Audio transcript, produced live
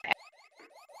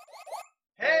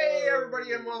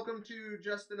everybody, and welcome to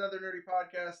Just Another Nerdy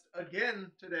Podcast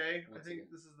again today. I think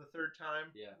this is the third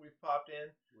time we've popped in.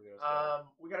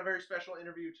 We got a very special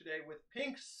interview today with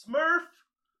Pink Smurph.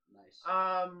 Nice.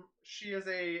 She is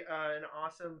an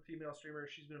awesome female streamer.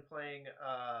 She's been playing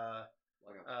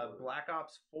Black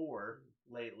Ops 4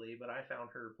 lately, but I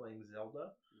found her playing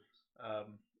Zelda,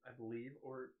 I believe,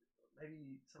 or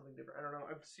maybe something different. I don't know.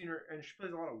 I've seen her, and she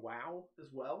plays a lot of WoW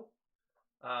as well.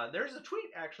 There's a tweet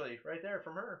actually right there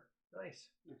from her. Nice.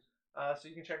 So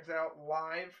you can check us out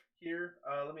live here.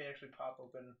 Let me actually pop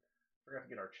open. Forgot to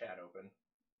get our chat open.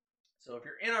 So if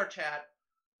you're in our chat,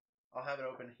 I'll have it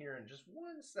open here in just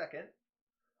 1 second.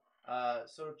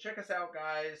 So check us out,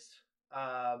 guys.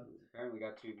 Apparently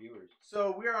got 2 viewers.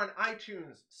 So we are on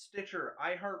iTunes, Stitcher,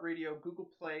 iHeartRadio, Google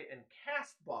Play, and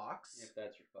CastBox. If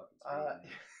that's your fucking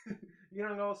screen. You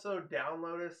can also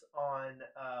download us on.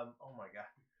 Oh my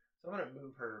god. So I'm gonna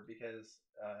move her because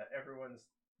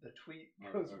the tweet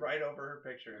goes right over her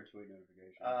picture. Tweet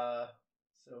notification.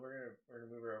 So we're gonna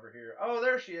move her over here. Oh,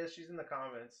 there she is. She's in the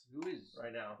comments. Who is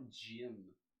right now?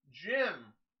 Jim.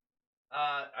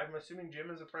 I'm assuming Jim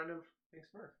is a friend of Pink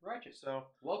Smurph. Righteous. So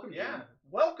welcome. Yeah, Jim.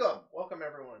 welcome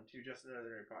everyone to Just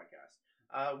Another Nerdy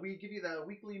Podcast. We give you the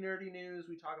weekly nerdy news.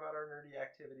 We talk about our nerdy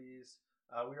activities.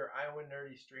 We are Iowa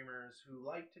nerdy streamers who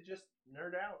like to just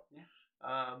nerd out. Yeah.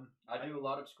 I do a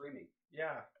lot of screaming.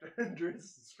 Yeah, Driz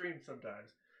screams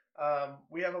sometimes.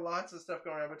 We have lots of stuff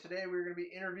going on, but today we're going to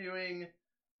be interviewing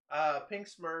Pink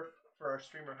Smurph for our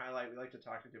streamer highlight. We like to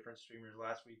talk to different streamers.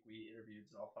 Last week we interviewed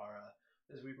Zalfara.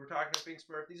 This week we're talking to Pink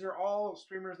Smurph. These are all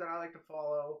streamers that I like to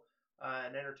follow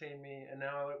and entertain me, and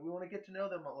now we want to get to know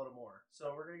them a little more.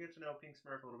 So we're going to get to know Pink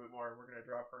Smurph a little bit more, and we're going to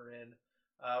drop her in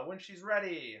when she's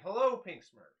ready. Hello, Pink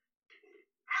Smurph.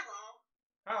 Hello.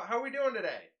 How are we doing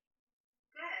today?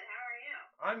 Good. How are you?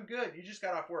 I'm good. You just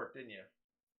got off work, didn't you?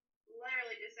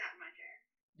 Literally just sat in my chair.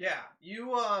 Yeah.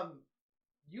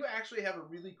 You actually have a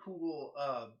really cool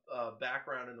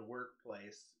background in the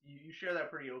workplace. You share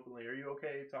that pretty openly. Are you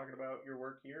okay talking about your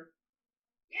work here?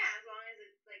 Yeah, as long as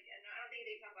it's like, I don't think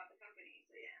they talk about the company,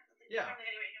 so yeah. Yeah. I don't think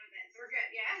anybody knows that. So we're good,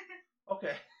 yeah.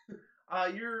 Okay.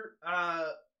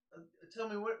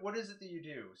 Tell me what is it that you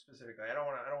do specifically? I don't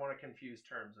want to confuse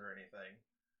terms or anything.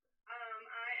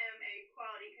 I am a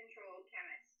quality control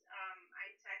chemist.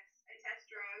 I test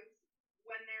drugs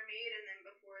when they're made and then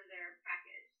before they're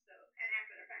packaged. So and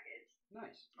after they're packaged.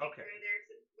 Nice. Okay. Sure they're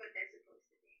what they're supposed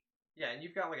to be. Yeah, and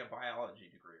you've got like a biology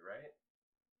degree, right?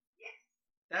 Yes.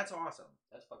 That's awesome.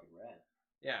 That's fucking rad.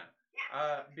 Yeah.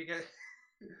 Yeah.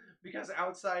 Because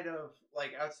outside,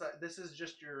 this is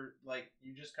just your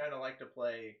you just kind of like to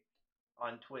play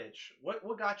on Twitch. What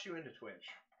got you into Twitch?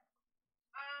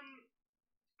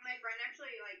 My friend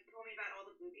actually told me about all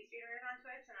the booby streamers on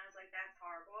Twitch, and I was like, that's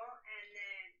horrible. And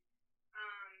then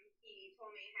he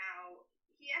told me how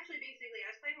he actually basically,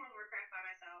 I was playing World of Warcraft by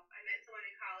myself. I met someone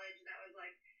in college that was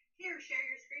like, here, share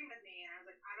your screen with me. And I was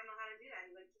like, I don't know how to do that.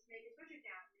 He's like, just make a Twitch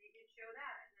account and you can show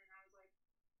that. And then I was like,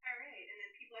 all right. And then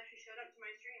people actually showed up to my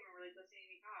stream and were like listening to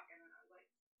me talk. And then I was like,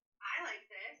 I like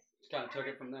this. Just kind of took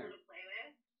it from there. To play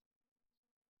with.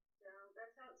 So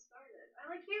that's how it started. I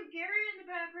like you have Gary in the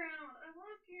background. I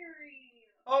love Gary.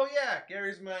 Oh yeah,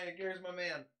 Gary's my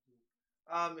man.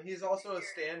 He's also a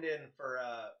stand-in for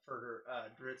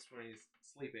Dritz when he's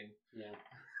sleeping. Yeah.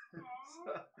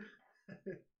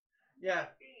 Yeah.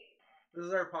 This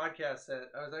is our podcast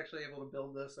set. I was actually able to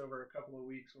build this over a couple of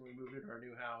weeks when we moved into our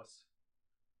new house.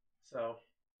 So,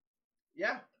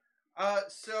 yeah.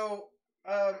 So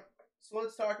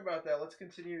let's talk about that. Let's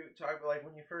continue talking about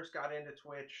when you first got into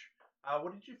Twitch.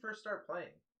 What did you first start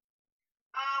playing?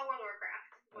 World of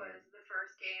Warcraft was the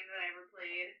first game that I ever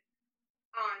played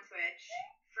on Twitch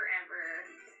forever.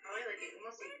 Probably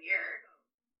almost a year.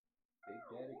 Big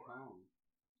Daddy Kong.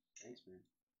 Thanks, man.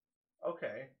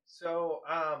 Okay. So,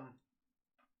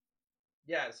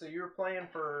 yeah, so you've been playing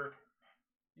for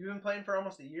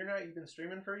almost a year now? You've been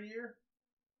streaming for a year?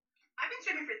 I've been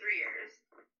streaming for 3 years.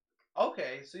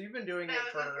 Okay, so you've been doing it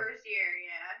for... That was the first year,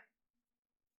 yeah.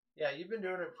 Yeah, you've been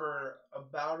doing it for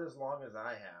about as long as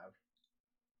I have.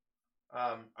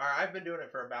 I've been doing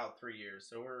it for about 3 years,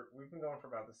 so we've been going for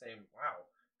about the same. Wow,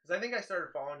 because I think I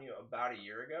started following you about a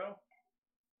year ago.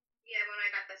 Yeah, when I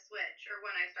got the Switch, or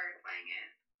when I started playing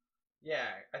it.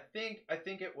 Yeah, I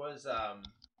think it was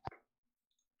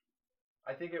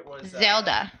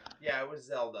Zelda. Yeah, it was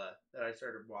Zelda that I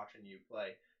started watching you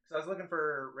play. Because I was looking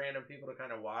for random people to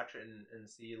kind of watch and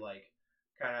see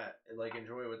kind of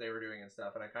enjoy what they were doing and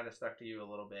stuff, and I kind of stuck to you a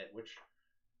little bit, which,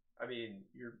 I mean,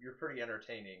 you're pretty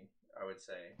entertaining, I would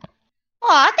say.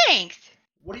 Aw, thanks.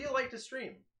 What do you like to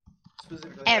stream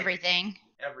specifically? Everything.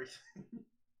 Everything.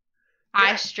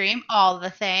 I stream all the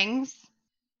things.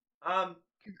 Um,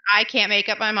 I can't make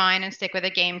up my mind and stick with a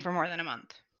game for more than a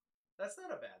month, that's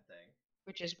not a bad thing.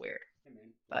 which is weird. Hey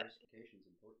man, But- diversification is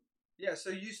important. Yeah, so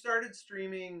you started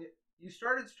streaming. You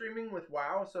started streaming with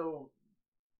WoW, so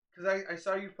because I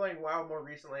saw you playing WoW more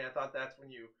recently, I thought that's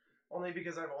when you. Only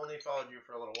because I've only followed you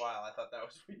for a little while, I thought that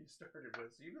was what you started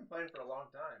with. So you've been playing for a long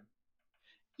time.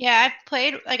 Yeah, I've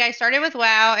played, like, I started with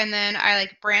WoW, and then I,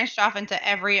 like, branched off into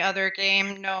every other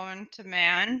game known to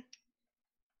man.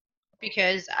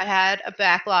 Because I had a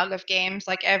backlog of games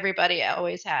like everybody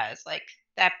always has. Like,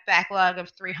 that backlog of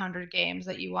 300 games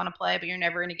that you want to play, but you're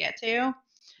never going to get to.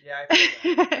 Yeah, I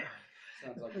feel that.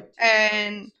 Sounds like my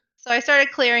And so I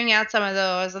started clearing out some of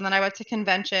those, and then I went to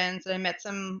conventions, and I met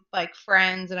some, like,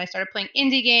 friends, and I started playing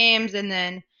indie games, and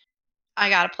then I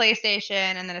got a PlayStation,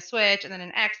 and then a Switch, and then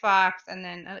an Xbox, and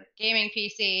then a gaming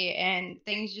PC, and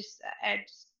things just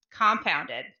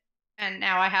compounded. And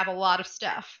now I have a lot of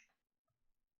stuff.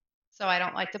 So I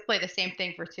don't like to play the same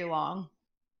thing for too long.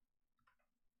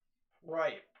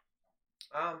 Right.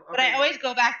 Okay. But I always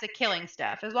go back to killing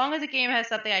stuff. As long as a game has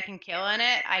something I can kill in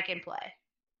it, I can play.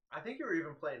 I think you were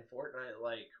even playing Fortnite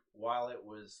while it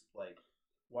was Fortnite.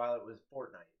 While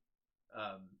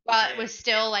it was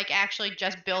still like actually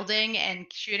just building and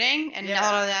shooting and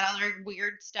all of that other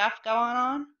weird stuff going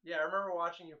on. Yeah, I remember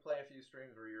watching you play a few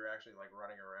streams where you were actually like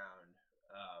running around,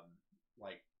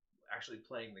 like actually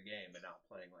playing the game and not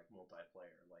playing like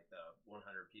multiplayer, like the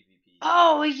 100 PvP.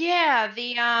 Oh yeah,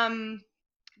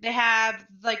 they have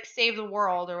like Save the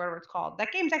World or whatever it's called.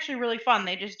 That game's actually really fun.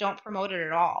 They just don't promote it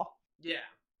at all. Yeah.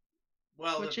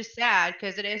 Well, which is sad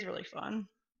because it is really fun.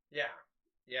 Yeah.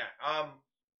 Yeah.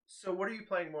 So what are you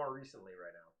playing more recently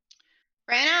right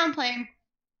now? Right now I'm playing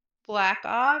Black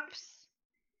Ops,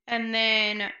 and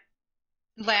then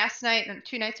last night and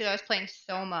 2 nights ago I was playing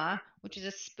Soma, which is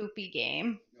a spoopy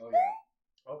game. Oh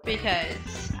yeah. Okay.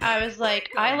 Because I was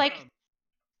like, I like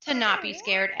to not be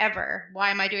scared ever. Why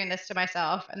am I doing this to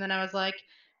myself? And then I was like,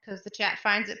 because the chat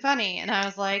finds it funny. And I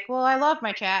was like, well, I love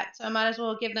my chat, so I might as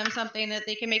well give them something that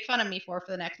they can make fun of me for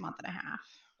the next month and a half.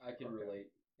 I can relate.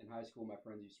 In high school, my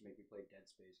friends used to make me play Dead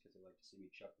Space because they like to see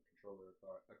me chuck the controller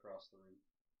across the room.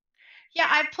 Yeah,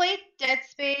 I've played Dead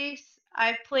Space.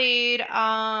 I've played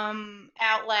Outlast.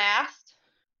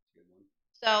 Good one.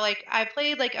 So like I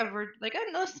played like a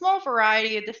small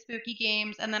variety of the spooky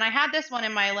games, and then I had this one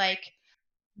in my like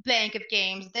bank of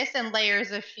games. This and Layers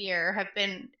of Fear have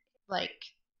been like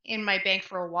in my bank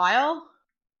for a while.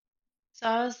 So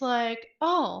I was like,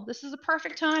 oh, this is a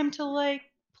perfect time to like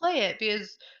play it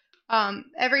because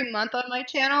every month on my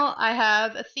channel I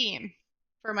have a theme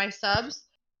for my subs.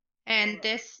 And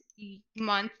this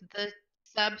month the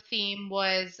sub theme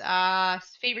was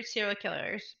favorite serial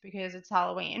killers because it's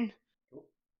Halloween.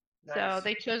 Nice. So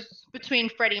they chose between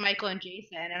Freddy, Michael, and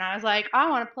Jason, and I was like, I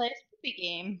want to play a spooky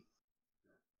game.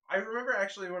 I remember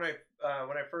actually when I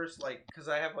first because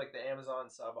I have like the Amazon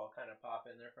sub, I'll kind of pop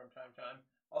in there from time to time.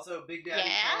 Also, Big Daddy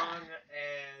Kong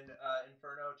and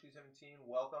Inferno 217.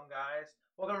 Welcome, guys.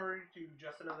 Welcome everybody to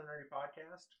Just Another Nerdy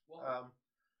Podcast.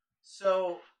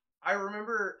 So I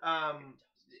remember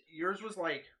yours was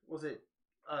was it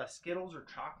Skittles or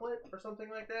chocolate or something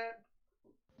like that?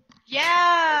 Yeah.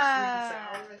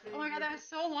 Like sweet and sour, I think. Oh my god, that was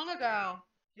so long ago.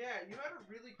 Yeah, you had a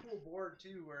really cool board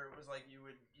too, where it was like you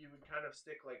would kind of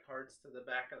stick like hearts to the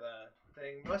back of the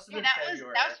thing. Must have been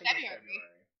February. That was I think February. It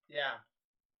was February. Yeah.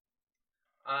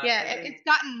 It's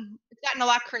gotten a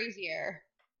lot crazier.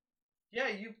 Yeah,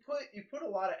 you put a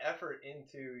lot of effort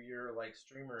into your like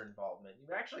streamer involvement.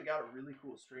 You've actually got a really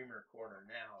cool streamer corner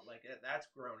now. Like that's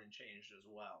grown and changed as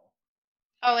well.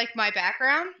 Oh, like my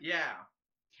background? Yeah.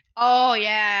 Oh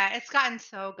yeah, it's gotten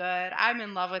so good. I'm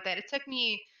in love with it. It took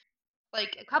me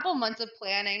like a couple months of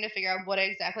planning to figure out what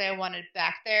exactly I wanted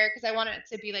back there because I wanted it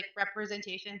to be like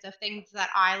representations of things that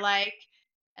I like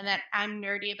and that I'm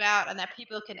nerdy about and that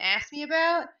people can ask me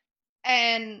about.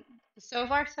 And so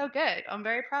far so good. I'm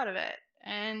very proud of it.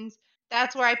 And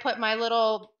that's where I put my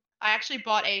little I actually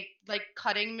bought a like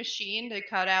cutting machine to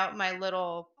cut out my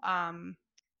little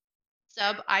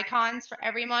sub icons for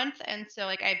every month. And so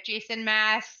like I have Jason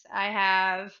masks, I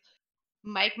have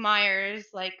Mike Myers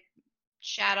like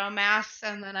shadow masks,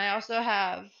 and then I also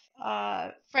have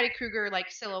Freddy Krueger like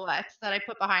silhouettes that I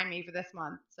put behind me for this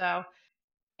month. So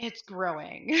it's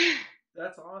growing.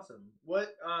 That's awesome.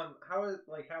 What how has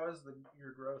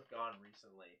your growth gone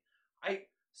recently?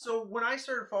 So when I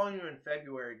started following you in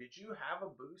February, did you have a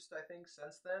boost, I think,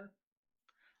 since then?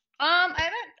 I've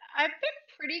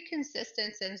been pretty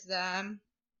consistent since then.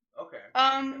 Okay.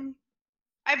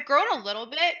 I've grown a little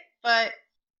bit, but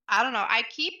I don't know.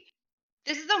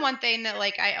 This is the one thing that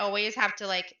like I always have to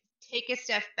like take a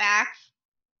step back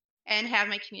and have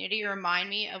my community remind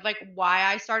me of like why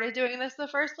I started doing this in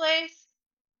the first place.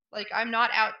 Like I'm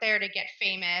not out there to get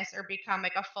famous or become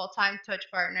like a full-time Twitch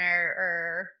partner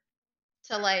or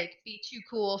to like be too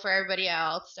cool for everybody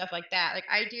else, stuff like that. Like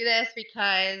I do this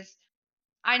because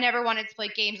I never wanted to play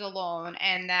games alone,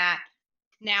 and that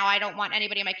now I don't want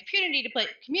anybody in my community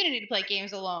to play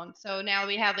games alone. So now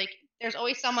we have like there's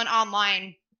always someone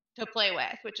online to play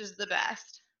with, which is the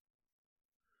best.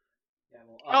 Yeah,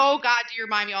 well, Oh God, do you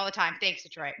remind me all the time? Thanks,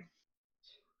 Detroit.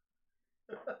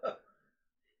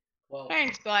 well,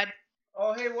 Thanks, bud.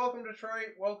 Oh, hey, welcome,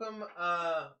 Detroit. Welcome,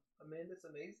 Amanda's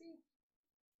Amazing?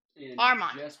 and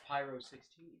Armand. Jess Pyro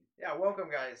 16. Yeah, welcome,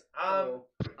 guys. Hello.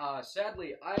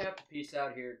 Sadly, I have to peace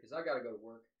out here because I gotta go to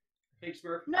work. Big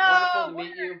Smurph, No, wonderful to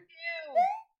meet you.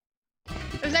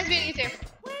 It was nice meeting you too.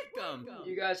 Welcome.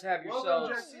 You guys have Welcome,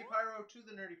 yourselves Jesse Pyro, to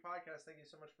the Nerdy Podcast. Thank you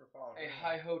so much for following. a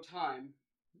hi-ho time.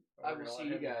 Oh, I will see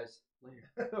you guys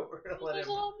later. We're gonna let There's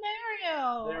him. a little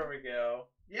Mario. There we go.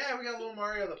 Yeah, we got a little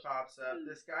Mario that pops up.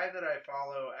 This guy that I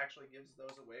follow actually gives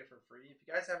those away for free. If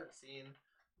you guys haven't seen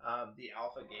the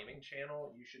Alpha Gaming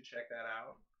channel, you should check that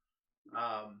out.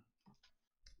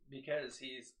 Because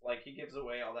he gives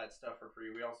away all that stuff for free.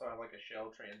 We also have like a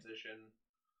shell transition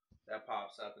that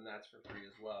pops up, and that's for free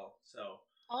as well. So.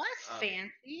 Oh, that's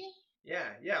fancy.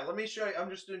 Yeah. Let me show you. I'm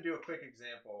just going to do a quick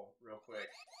example real quick.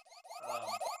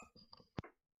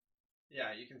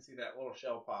 Yeah, you can see that little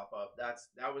shell pop up.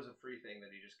 That was a free thing that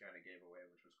he just kind of gave away,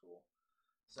 which was cool.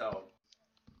 So.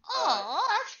 Oh,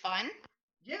 that's fun.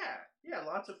 Yeah,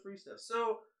 lots of free stuff.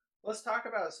 So let's talk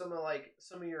about some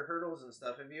of your hurdles and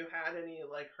stuff. Have you had any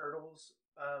like hurdles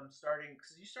starting?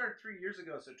 Because you started 3 years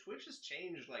ago, so Twitch has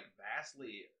changed like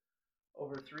vastly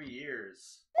over 3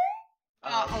 years.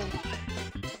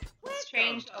 It's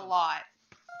changed a lot.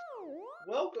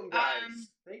 Welcome,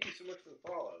 guys. Thank you so much for the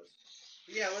follows.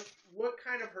 But yeah, what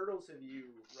kind of hurdles have you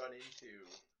run into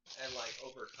and like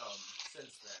overcome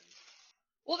since then?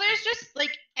 Well, there's just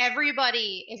like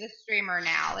everybody is a streamer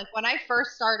now. Like when I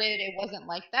first started, it wasn't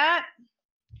like that.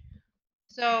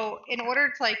 So in order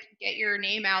to like get your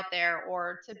name out there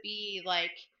or to be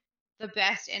like the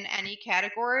best in any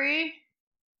category,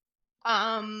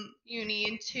 you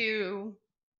need to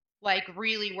like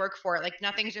really work for it. Like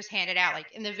nothing's just handed out.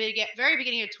 Like in the very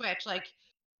beginning of Twitch, like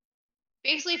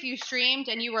basically if you streamed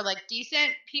and you were like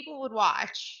decent, people would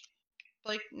watch.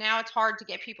 Like now it's hard to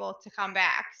get people to come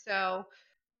back. So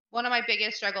one of my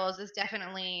biggest struggles is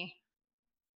definitely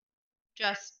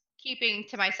just keeping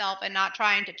to myself and not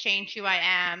trying to change who I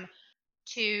am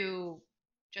to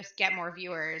just get more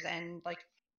viewers and like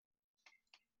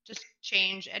just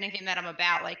change anything that I'm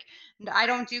about. Like I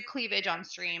don't do cleavage on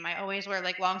stream. I always wear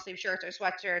like long sleeve shirts or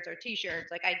sweatshirts or t-shirts.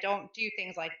 Like I don't do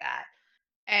things like that.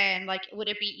 And like would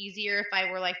it be easier if I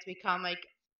were like to become like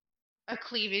a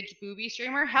cleavage booby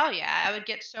streamer? Hell yeah. I would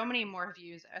get so many more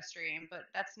views a stream, but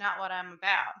that's not what I'm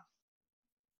about.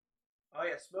 Oh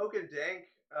yeah, Smokin' Dank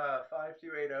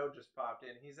 5280 just popped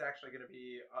in. He's actually going to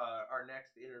be our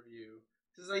next interview.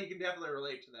 So you can definitely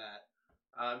relate to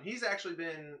that. He's actually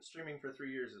been streaming for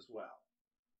 3 years as well.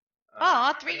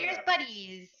 3 years,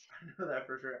 buddies. I know that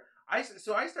for sure. I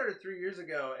started 3 years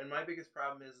ago, and my biggest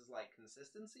problem is like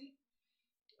consistency.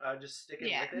 Just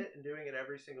sticking with it and doing it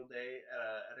every single day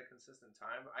at a consistent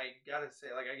time. I gotta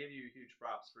say, like, I give you huge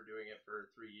props for doing it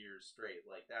for 3 years straight.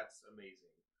 Like, that's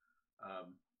amazing.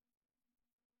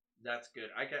 That's good.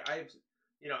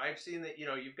 I've seen that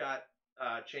you've got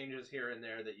changes here and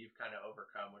there that you've kind of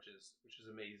overcome, which is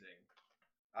amazing.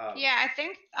 Yeah, I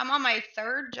think I'm on my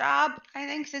third job. I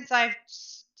think since I've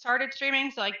started streaming,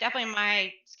 so like definitely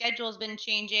my schedule's been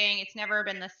changing. It's never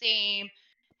been the same.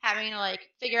 Having to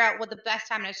like figure out what the best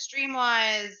time to stream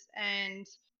was, and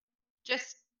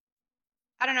just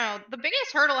I don't know. The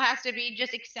biggest hurdle has to be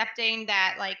just accepting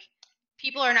that like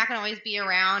people are not going to always be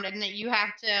around, and that you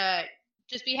have to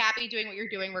just be happy doing what you're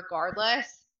doing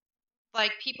regardless.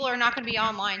 Like people are not going to be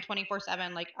online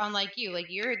 24/7 like unlike you.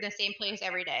 Like you're in the same place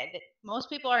every day. That most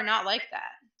people are not like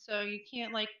that. So you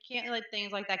can't let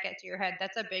things like that get to your head.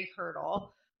 That's a big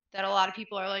hurdle that a lot of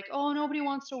people are like, "Oh, nobody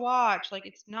wants to watch." Like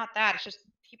it's not that. It's just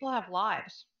people have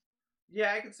lives.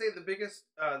 Yeah, I could say the biggest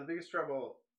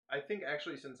trouble. I think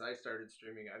actually since I started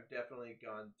streaming, I've definitely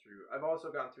gone through. I've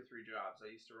also gone through 3 jobs.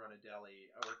 I used to run a deli.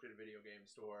 I worked at a video game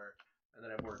store, and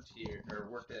then I've worked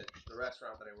at the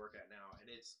restaurant that I work at now.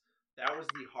 And that was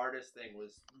the hardest thing,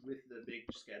 was with the big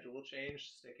schedule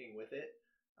change, sticking with it,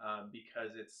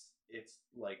 because it's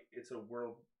a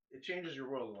world. It changes your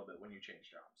world a little bit when you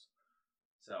change jobs.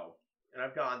 So, and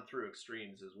I've gone through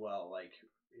extremes as well. Like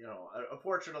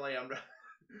unfortunately, I'm not.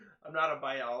 I'm not a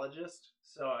biologist,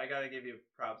 so I gotta give you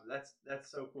props.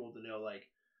 That's so cool to know. Like,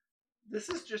 this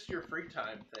is just your free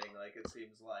time thing. Like, it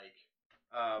seems like,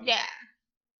 Yeah.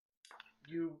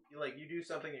 you do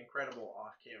something incredible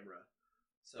off camera.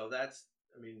 So that's,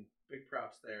 I mean, big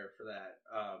props there for that.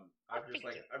 Oh, thank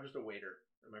you. I'm just a waiter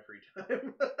in my free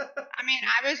time. I mean,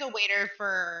 I was a waiter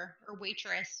for or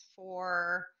waitress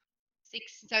for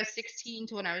since I was 16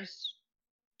 to when I was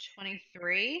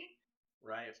 23.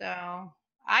 Right. So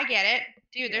I get it,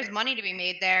 dude. There's Yeah. money to be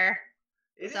made there.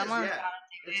 It is, Someone's yeah. gotta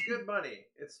do It's it. good money.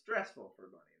 It's stressful for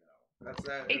money though.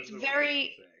 That It's is the one thing I'll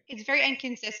very, say. it's very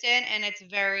inconsistent, and it's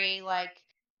very like,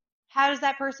 how does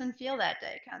that person feel that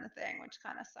day, kind of thing, which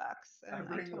kind of sucks. I And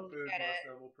I bring the totally food, get most it.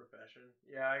 noble profession.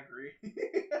 Yeah, I agree.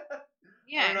 I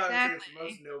Yeah, don't know how to say it's the most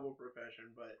exactly. noble profession,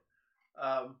 but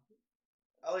um,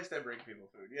 at least I bring people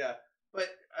food. Yeah, but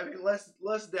I mean,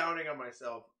 less downing on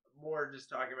myself, more just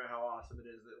talking about how awesome it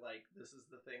is that like this is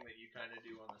the thing that you kind of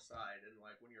do on the side, and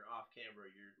like when you're off camera,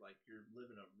 you're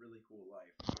living a really cool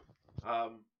life.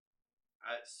 Um,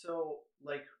 so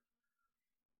like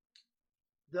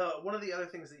the one of the other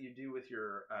things that you do with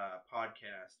your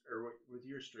podcast or with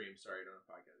your stream, sorry, not a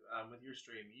podcast, with your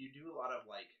stream, you do a lot of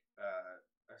like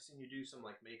I've seen you do some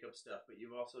like makeup stuff, but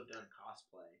you've also done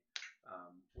cosplay,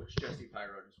 which Jesse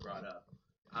Pyro just brought up.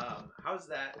 How's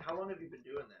that? How long have you been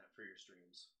doing that for your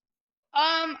streams?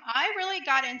 I really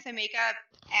got into makeup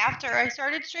after I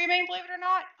started streaming, believe it or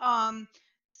not.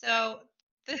 So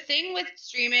the thing with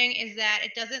streaming is that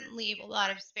it doesn't leave a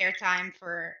lot of spare time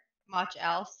for much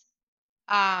else.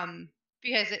 Um,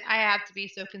 because I have to be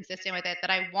so consistent with it that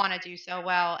I want to do so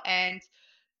well. And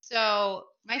so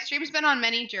my stream's been on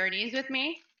many journeys with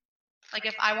me. Like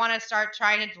if I want to start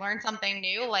trying to learn something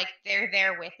new, like they're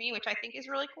there with me, which I think is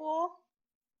really cool.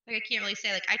 Like I can't really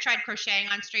say like I tried crocheting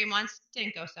on stream once,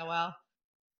 didn't go so well,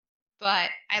 but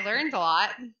I learned a lot.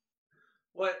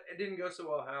 What it didn't go so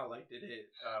well. How like did it?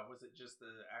 Was it just the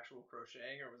actual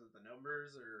crocheting, or was it the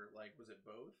numbers, or like was it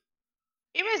both?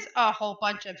 It was a whole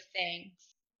bunch of things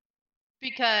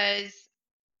because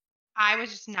I was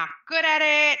just not good at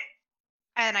it.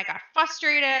 And I got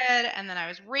frustrated, and then I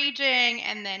was raging,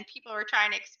 and then people were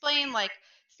trying to explain, like,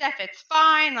 Steph, it's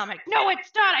fine. And I'm like, no,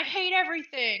 it's not. I hate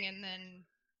everything. And then,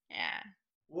 yeah.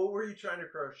 What were you trying to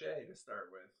crochet to start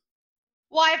with?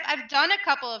 Well, I've done a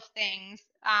couple of things.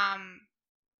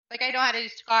 Like I know how to do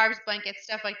scarves, blankets,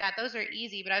 stuff like that. Those are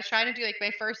easy. But I was trying to do like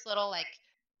my first little like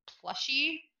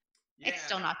plushie. It's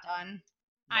still Yeah, not done.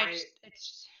 my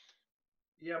It's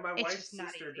Yeah, my it's wife's just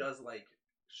not sister easy. does like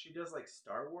she does like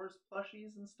Star Wars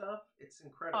plushies and stuff. It's Oh,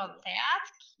 incredible.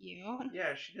 that's cute.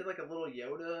 Yeah, she did like a little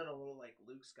Yoda and a little like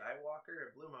Luke Skywalker.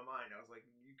 It blew my mind. I was like,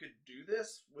 "You could do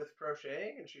this with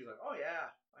crocheting?" And she's like, "Oh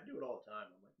yeah, I do it all the time."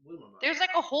 I'm like, blew my mind. There's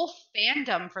like a whole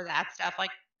fandom for that stuff.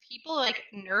 Like people like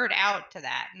nerd out to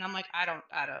that, and I'm like, I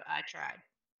tried.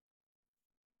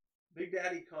 Big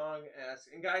Daddy Kong asks,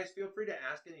 and guys, feel free to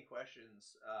ask any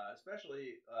questions,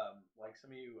 especially like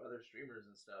some of you other streamers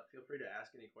and stuff. Feel free to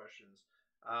ask any questions.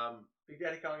 Big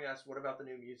Daddy Kong asks, "What about the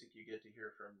new music you get to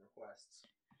hear from requests?"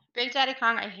 Big Daddy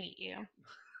Kong, I hate you.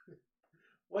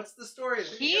 What's the story?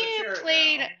 Then you gotta He share it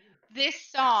played now. this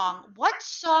song. What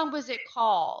song was it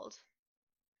called?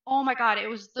 Oh my god, it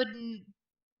was the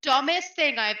dumbest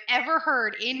thing I've ever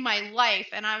heard in my life,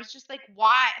 and I was just like,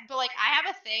 why? But like, I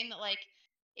have a thing that like,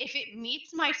 if it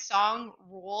meets my song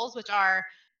rules, which are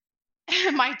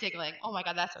my tickling. Oh my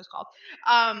god, that's what it's called.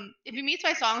 If it meets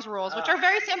my song's rules, which are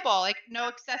very simple, like no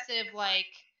excessive like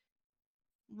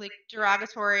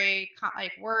derogatory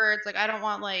like words. Like I don't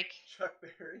want like Chuck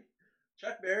Berry.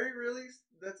 Chuck Berry really?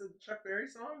 That's a Chuck Berry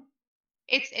song?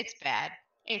 it's bad.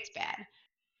 It's bad.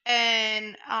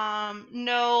 And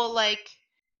no like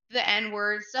the N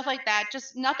word, stuff like that.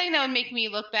 Just nothing that would make me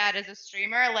look bad as a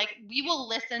streamer. Like we will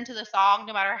listen to the song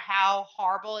no matter how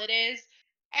horrible it is,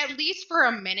 at least for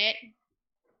a minute.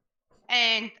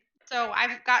 And so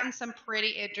I've gotten some pretty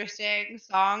interesting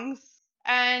songs.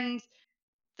 And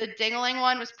the Dingling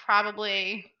one was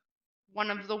probably one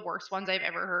of the worst ones I've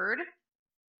ever heard.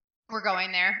 We're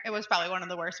going there. It was probably one of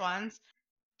the worst ones.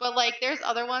 But like there's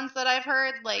other ones that I've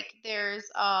heard. Like there's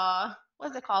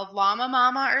what's it called? Llama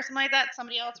Mama or something like that.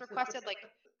 Somebody else requested like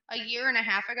a year and a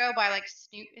half ago by like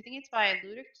Snoop I think it's by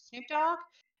Snoop Dogg.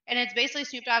 And it's basically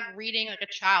Snoop Dogg reading like a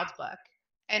child's book.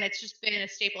 And it's just been a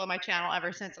staple of my channel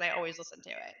ever since, and I always listen to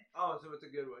it. Oh, so it's a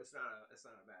good one. It's not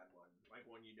a bad one. Like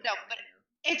one you don't No, want to but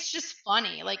hear. it's just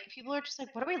funny. Like people are just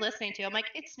like, "What are we listening to?" I'm like,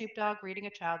 "It's Snoop Dogg reading a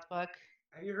child's book."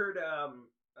 Have you heard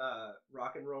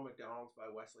Rock and Roll McDonald's by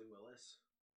Wesley Willis?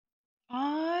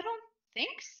 I don't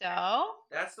think so.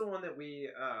 That's the one that we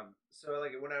so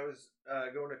like when I was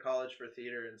going to college for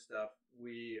theater and stuff,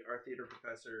 our theater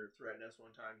professor threatened us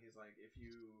one time. He's like, if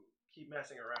you keep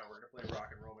messing around, we're gonna play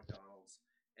Rock and Roll McDonald's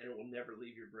and it will never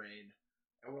leave your brain.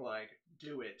 And we're like,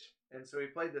 do it. And so we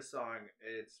played this song.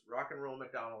 It's Rock and Roll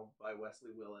McDonald by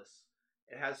Wesley Willis.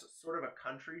 It has sort of a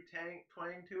country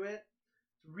twang to it.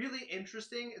 It's really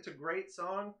interesting. It's a great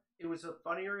song. It was a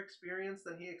funnier experience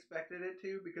than he expected it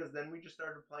to because then we just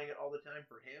started playing it all the time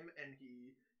for him, and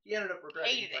he ended up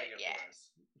regretting playing it for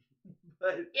us.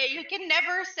 But yeah, you can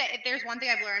never say. If there's one thing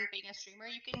I've learned being a streamer,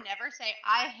 you can never say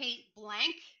I hate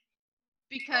blank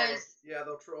because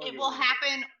they'll troll it you. will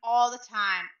happen all the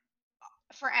time,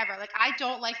 forever. Like I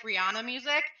don't like Rihanna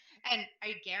music, and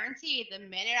I guarantee the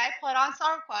minute I put on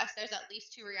Song Request, there's at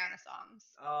least 2 Rihanna songs,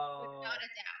 without a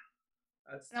doubt.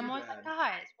 That's and I'm always like,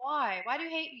 guys, why? Why do you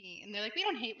hate me? And they're like, we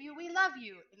don't hate you, we love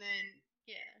you. And then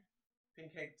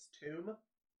Pink hates Tomb.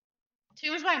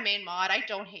 Tomb is my main mod. I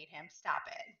don't hate him. Stop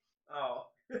it. Oh.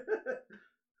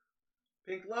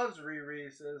 Pink loves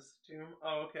Riri, says Tomb.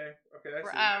 Oh, okay. Okay, I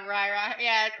see. Right.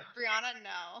 Yeah, Brianna,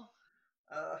 no.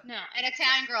 No, an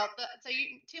Italian girl. So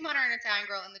Tomb Hunter and Italian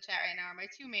girl in the chat right now are my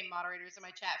 2 main moderators in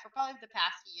my chat for probably the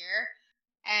past year.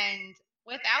 And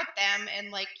without them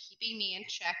and like keeping me in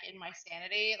check in my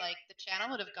sanity, like the channel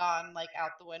would have gone like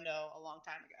out the window a long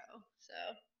time ago.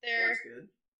 So That's good.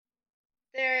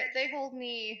 They hold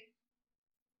me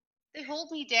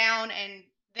down and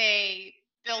they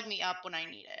build me up when I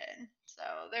need it. So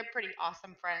they're pretty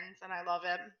awesome friends, and I love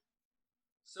it.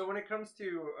 So when it comes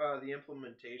to the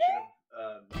implementation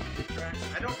of music tracks,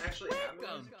 I don't actually have a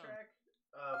music track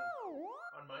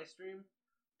on my stream.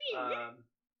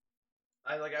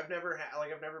 I've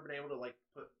never been able to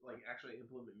actually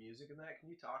implement music in that. Can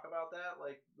you talk about that?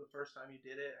 Like the first time you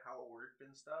did it, how it worked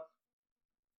and stuff?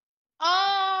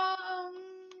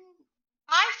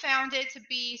 I found it to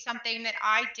be something that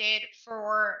I did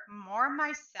for more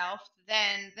myself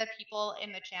than the people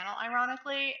in the channel,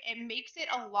 ironically. It makes it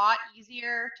a lot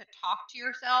easier to talk to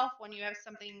yourself when you have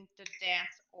something to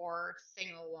dance or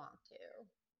sing along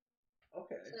to.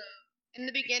 Okay. So, in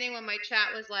the beginning, when my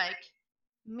chat was like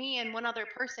me and one other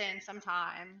person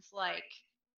sometimes, like,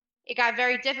 it got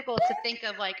very difficult to think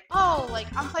of like, oh, like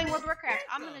I'm playing World of Warcraft,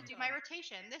 I'm gonna do my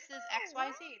rotation. This is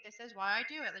XYZ. This is why I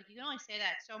do it. Like you can only say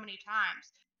that so many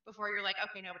times before you're like,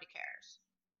 okay, nobody cares.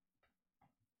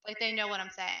 Like they know what I'm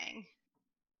saying.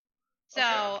 So,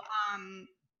 okay.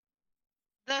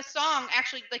 The song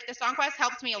actually, like the song quest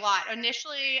helped me a lot.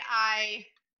 Initially, I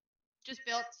just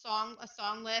built a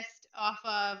song list off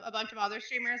of a bunch of other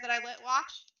streamers that I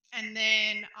watched, and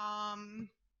then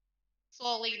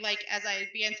slowly, like as I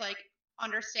began to like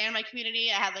understand my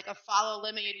community, I had like a follow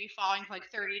limit. You'd be following for like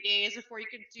 30 days before you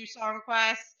could do song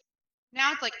requests.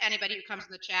 Now it's like anybody who comes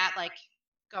in the chat, like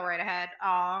go right ahead.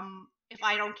 If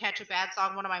I don't catch a bad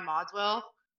song, one of my mods will.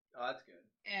 Oh, that's good.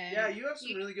 And yeah, you have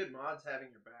some really good mods having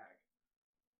your back.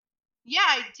 Yeah,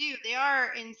 I do. They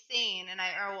are insane, and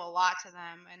I owe a lot to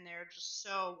them, and they're just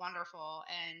so wonderful.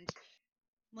 And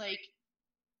like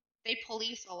they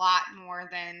police a lot more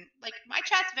than like my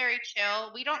chat's very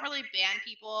chill. We don't really ban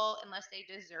people unless they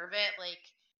deserve it. Like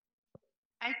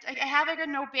I have like a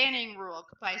no banning rule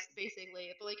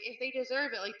basically, but like if they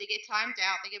deserve it, like they get timed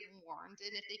out, they get warned,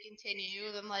 and if they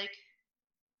continue, then like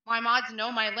my mods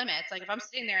know my limits. Like if I'm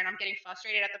sitting there and I'm getting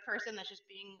frustrated at the person that's just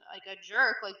being like a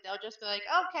jerk, like they'll just be like,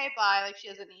 okay, bye. Like she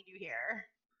doesn't need you here.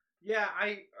 Yeah,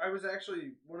 I was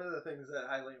actually one of the things that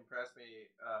highly impressed me.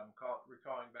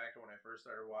 Recalling back to when I first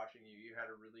started watching you, you had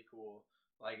a really cool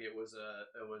it was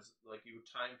like you would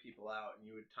time people out and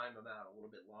you would time them out a little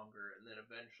bit longer, and then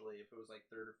eventually, if it was like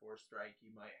third or fourth strike, you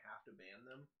might have to ban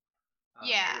them.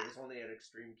 Yeah, but it was only at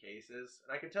extreme cases, and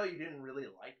I could tell you didn't really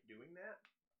like doing that.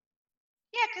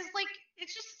 Yeah, because like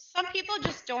it's just some people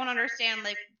just don't understand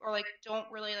or don't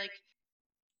really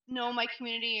know my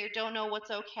community or don't know what's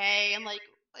okay, and like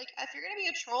if you're gonna be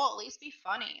a troll, at least be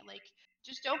funny. Like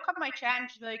just don't come to my chat and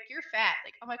just be like you're fat.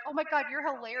 Like I'm like, oh my god, you're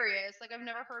hilarious. Like I've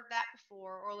never heard that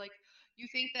before. Or like you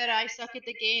think that I suck at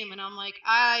the game, and I'm like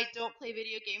I don't play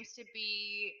video games to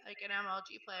be like an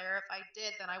MLG player. If I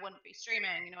did, then I wouldn't be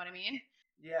streaming. You know what I mean?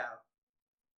 Yeah.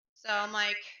 So I'm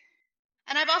like,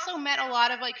 and I've also met a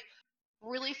lot of like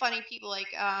really funny people.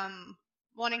 Like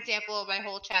one example of my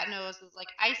whole chat knows is like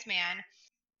Iceman.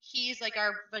 He's like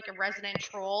a resident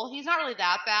troll. He's not really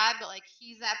that bad, but like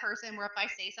he's that person where if I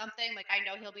say something, like I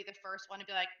know he'll be the first one to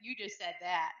be like, "You just said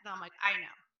that," and I'm like, "I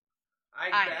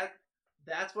know."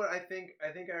 That's what I think. I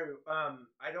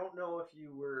don't know if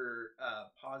you were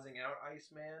pausing out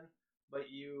Iceman, but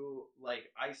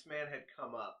Iceman had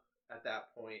come up at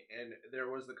that point, and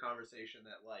there was the conversation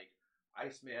that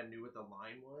Iceman knew what the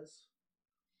line was.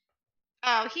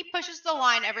 Oh, he pushes the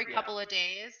line every Yeah. couple of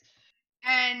days,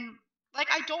 and like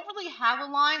I don't really have a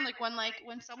line. Like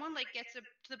when someone like gets to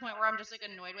the point where I'm just like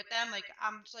annoyed with them, like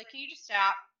I'm just like, can you just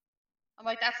stop? I'm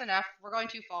like, that's enough. We're going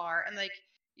too far. And like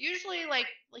usually like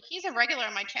he's a regular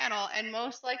on my channel, and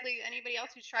most likely anybody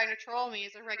else who's trying to troll me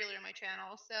is a regular on my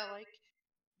channel. So like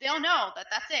they'll know that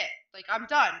that's it. Like I'm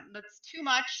done. That's too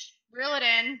much. Reel it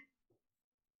in.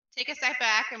 Take a step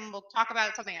back, and we'll talk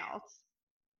about something else.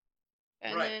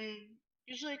 And Right. then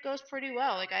usually it goes pretty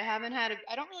well. Like I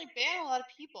don't really ban a lot of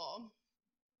people.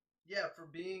 Yeah, for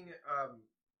being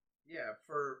yeah,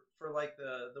 for like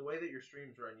the way that your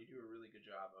streams run, you do a really good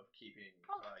job of keeping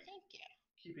Oh, thank you.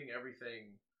 keeping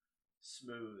everything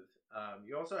smooth.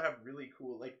 You also have really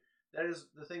cool like that is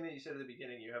the thing that you said at the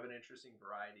beginning. You have an interesting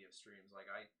variety of streams. Like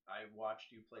I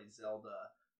watched you play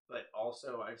Zelda, but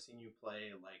also I've seen you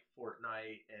play like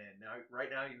Fortnite, and now right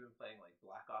now you've been playing like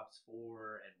Black Ops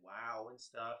 4 and WoW and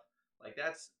stuff. Like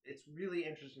it's really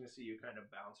interesting to see you kind of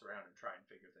bounce around and try and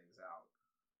figure things out.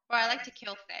 Well, I like to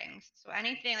kill things. So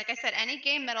anything, like I said, any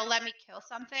game that'll let me kill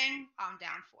something, I'm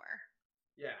down for.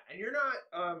 Yeah, and you're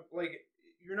not like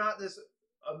you're not this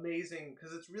amazing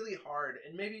because it's really hard.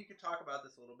 And maybe you could talk about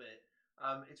this a little bit.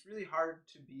 It's really hard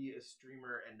to be a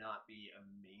streamer and not be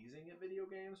amazing at video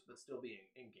games, but still be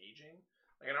engaging.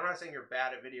 Like, and I'm not saying you're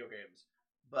bad at video games,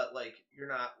 but like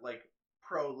you're not like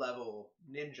pro level,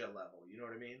 ninja level. You know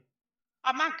what I mean?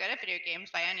 I'm not good at video games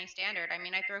by any standard. I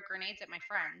mean, I throw grenades at my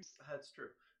friends. That's true.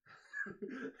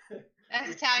 As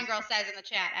Italian girl says in the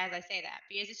chat as I say that,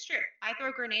 because it's true. I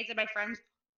throw grenades at my friends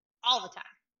all the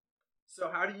time. So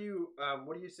how do you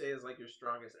what do you say is like your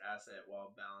strongest asset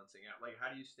while balancing out? Like how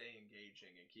do you stay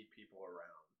engaging and keep people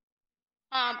around?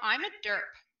 I'm a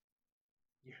derp.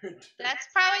 You're a derp. That's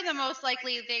probably the most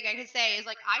likely thing I could say is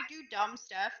like I do dumb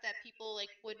stuff that people like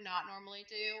would not normally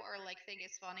do or like think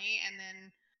is funny, and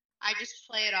then I just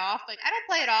play it off. Like I don't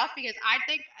play it off because I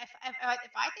think if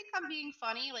I think I'm being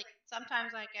funny, like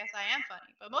sometimes I guess I am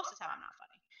funny, but most of the time I'm not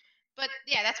funny. But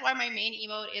yeah, that's why my main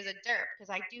emote is a derp because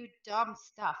I do dumb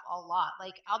stuff a lot.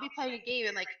 Like I'll be playing a game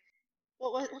and like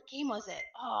what game was it?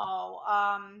 Oh,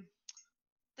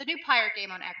 the new pirate game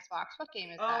on Xbox. What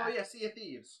game is that? Oh yeah, Sea of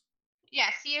Thieves.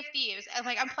 Yeah, Sea of Thieves. And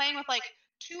like I'm playing with like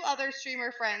two other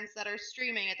streamer friends that are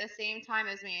streaming at the same time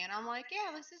as me, and I'm like,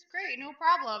 yeah, this is great, no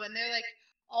problem. And they're like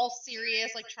all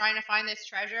serious, like trying to find this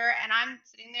treasure, and I'm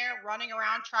sitting there running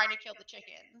around trying to kill the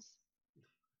chickens.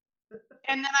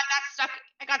 And then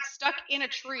I got stuck in a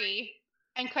tree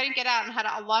and couldn't get out and had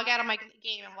to log out of my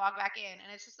game and log back in.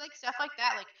 And it's just like stuff like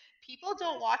that. Like people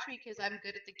don't watch me because I'm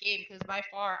good at the game, because by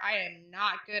far I am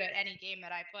not good at any game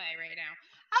that I play right now.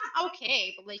 I'm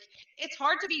okay, but like it's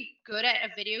hard to be good at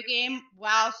a video game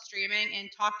while streaming and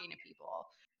talking to people.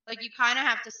 Like you kind of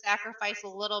have to sacrifice a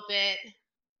little bit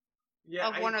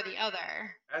of one or the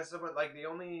other. As someone like the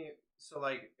only so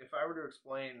like if I were to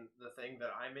explain the thing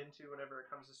that I'm into whenever it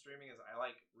comes to streaming is I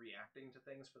like reacting to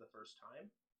things for the first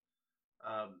time.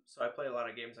 So I play a lot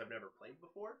of games I've never played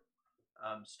before.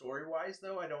 Story wise,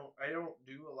 though, I don't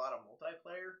do a lot of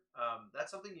multiplayer.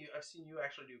 That's something I've seen you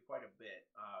actually do quite a bit.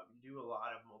 You do a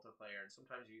lot of multiplayer, and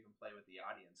sometimes you even play with the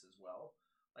audience as well.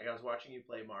 Like I was watching you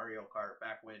play Mario Kart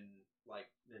back when like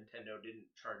Nintendo didn't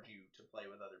charge you to play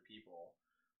with other people,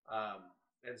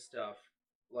 and stuff.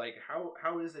 Like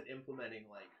how is it implementing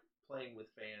like playing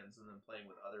with fans and then playing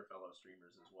with other fellow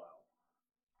streamers as well?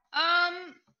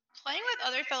 Um, Playing with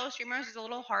other fellow streamers is a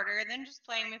little harder than just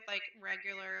playing with like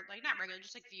regular, like not regular,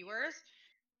 just like viewers.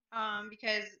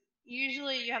 Because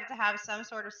usually you have to have some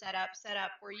sort of set up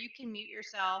where you can mute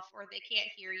yourself or they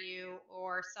can't hear you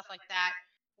or stuff like that.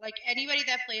 Like anybody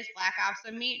that plays Black Ops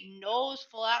with me knows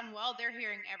full out and well they're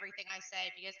hearing everything I say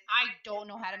because I don't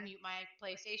know how to mute my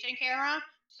PlayStation camera,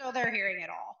 so they're hearing it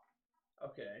all.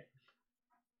 Okay.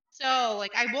 So,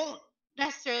 like, I won't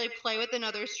necessarily play with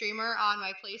another streamer on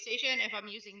my PlayStation if I'm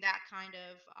using that kind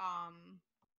of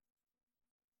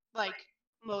like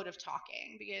mode of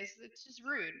talking because it's just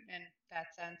rude in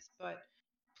that sense. But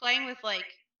playing with like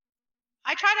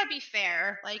I try to be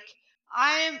fair. Like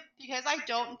because I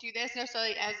don't do this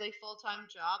necessarily as a full-time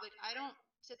job. Like I don't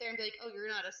sit there and be like, "Oh, you're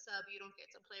not a sub, you don't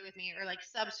get to play with me," or like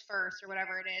subs first or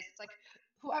whatever it is. It's like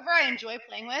whoever I enjoy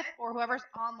playing with or whoever's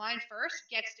online first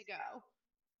gets to go.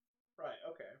 Right.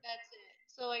 Okay. That's it.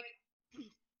 So like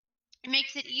it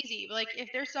makes it easy. Like if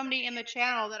there's somebody in the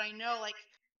channel that I know like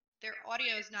their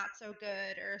audio is not so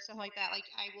good or something like that, like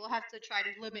I will have to try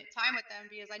to limit time with them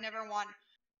because I never want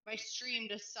my stream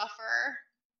to suffer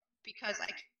because I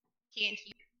can't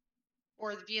hear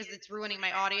or because it's ruining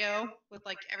my audio with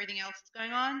like everything else that's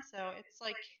going on. So it's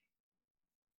like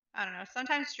I don't know.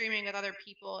 Sometimes streaming with other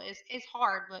people is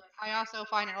hard, but I also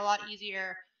find it a lot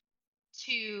easier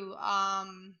to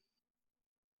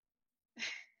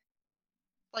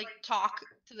like talk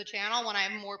to the channel when I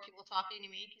have more people talking to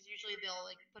me because usually they'll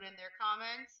like put in their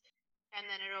comments and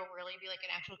then it'll really be like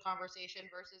an actual conversation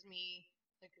versus me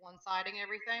like one-siding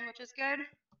everything, which is good.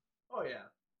 Oh yeah.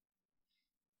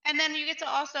 And then you get to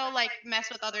also like mess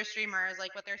with other streamers,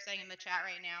 like what they're saying in the chat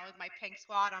right now with my pink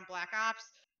squad on Black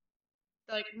Ops.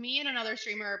 Like me and another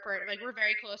streamer, like we're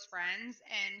very close friends,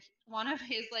 and one of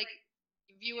his like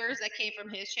viewers that came from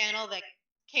his channel that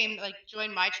came like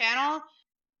joined my channel,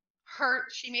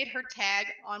 she made her tag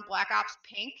on Black Ops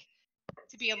pink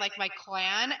to be in like my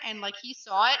clan, and like he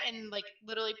saw it and like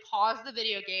literally paused the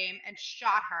video game and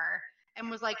shot her and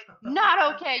was like,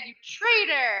 "Not okay, you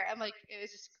traitor!" And like it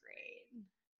was just great.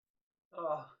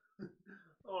 Oh,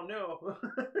 oh no.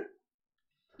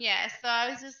 Yeah, so I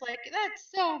was just like, "That's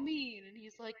so mean," and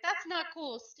he's like, "That's not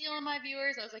cool, stealing my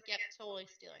viewers." I was like, "Yep, totally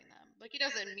stealing them." Like he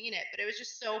doesn't mean it, but it was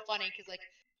just so funny because like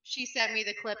she sent me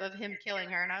the clip of him killing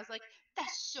her, and I was like,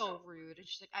 "That's so rude," and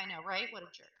she's like, "I know, right? What a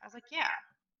jerk." I was like, "Yeah."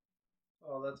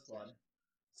 Oh, that's fun.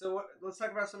 So let's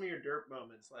talk about some of your derp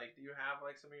moments. Like, do you have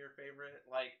like some of your favorite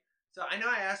like? So I know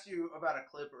I asked you about a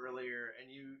clip earlier,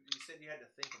 and you said you had to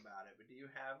think about it. But do you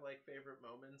have like favorite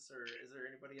moments, or is there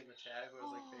anybody in the chat who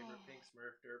has like favorite Pink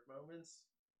Smurf derp moments?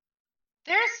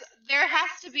 There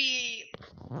has to be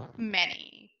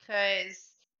many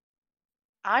because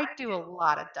I do a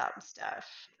lot of dumb stuff.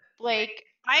 Like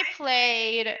I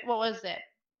played what was it?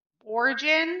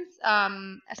 Origins,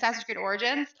 Assassin's Creed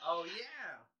Origins, Oh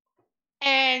yeah.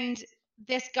 and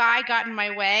this guy got in my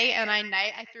way, and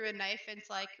I threw a knife into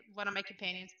like one of my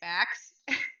companions' backs,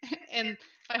 and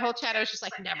my whole chat was just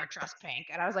like, "Never trust Pink,"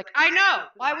 and I was like, "I know.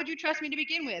 Why would you trust me to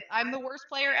begin with? I'm the worst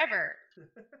player ever.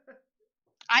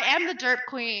 I am the derp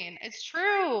queen. It's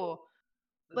true."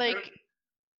 The Like, derp.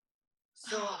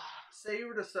 So say you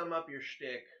were to sum up your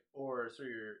shtick or so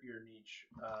your niche,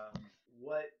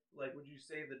 what like would you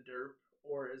say the derp,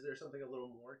 or is there something a little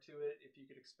more to it if you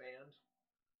could expand?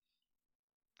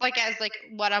 like as like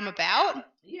what I'm about.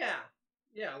 Yeah,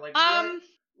 yeah. Like what? Um,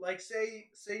 Like say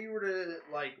you were to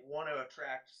like want to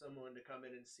attract someone to come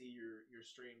in and see your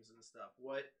streams and stuff.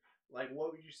 What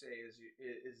would you say is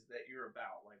that you're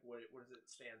about? Like what is it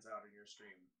stands out in your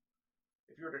stream?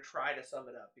 If you were to try to sum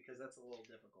it up, because that's a little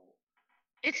difficult.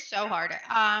 it's so hard.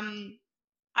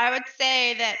 I would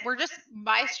say that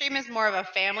my stream is more of a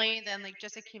family than like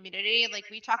just a community. Like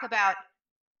we talk about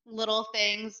little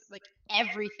things, like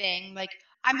everything. Like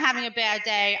I'm having a bad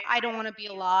day, I don't want to be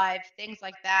alive, things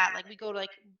like that. Like we go to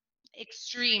like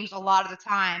extremes a lot of the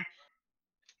time.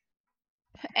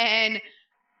 And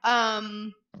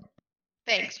um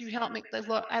thanks, you helped me.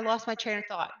 I lost my train of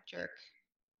thought, jerk.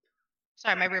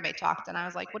 Sorry, my roommate talked and I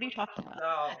was like, "What are you talking about?"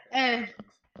 Oh, And okay.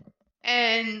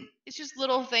 And it's just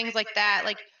little things like that.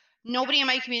 Like nobody in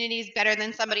my community is better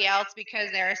than somebody else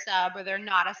because they're a sub or they're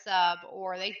not a sub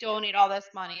or they donate all this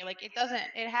money. Like it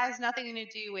has nothing to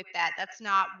do with that. That's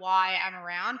not why I'm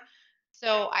around.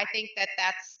 So I think that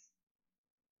that's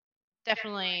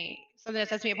definitely something that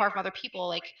sets me apart from other people.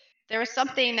 Like there was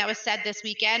something that was said this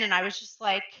weekend and I was just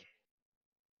like,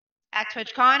 at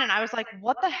TwitchCon, and I was like,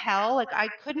 "What the hell?" Like, I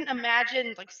couldn't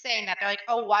imagine like saying that. They're like,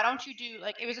 "Oh, why don't you do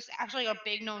like?" It was just actually a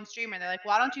big known streamer. They're like,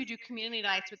 "Why don't you do community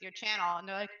nights with your channel?" And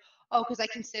they're like, "Oh, because I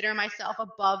consider myself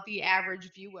above the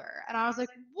average viewer." And I was like,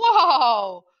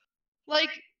 "Whoa!"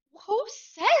 Like, who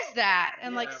says that?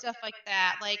 And like Yeah. stuff like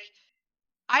that. Like,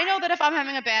 I know that if I'm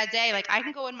having a bad day, like I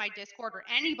can go in my Discord or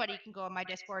anybody can go in my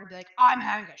Discord and be like, "I'm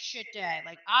having a shit day.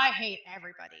 Like I hate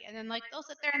everybody." And then like they'll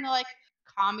sit there and they'll like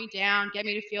calm me down, get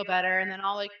me to feel better, and then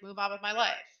I'll like move on with my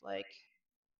life. Like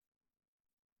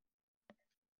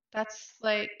that's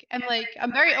like and like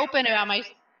I'm very open about my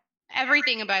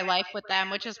everything in my life with them,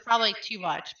 which is probably too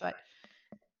much, but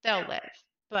they'll live.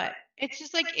 But it's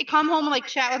just like I come home and like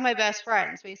chat with my best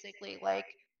friends basically. Like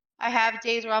I have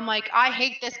days where I'm like, I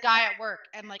hate this guy at work,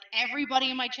 and like everybody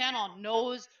in my channel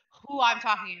knows who I'm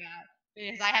talking about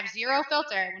because I have zero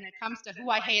filter when it comes to who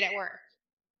I hate at work.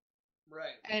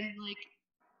 Right. And like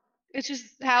it's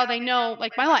just how they know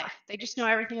like my life. They just know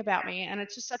everything about me, and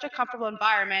it's just such a comfortable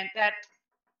environment that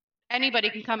anybody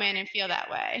can come in and feel that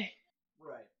way.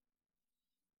 Right.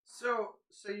 So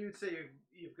you'd say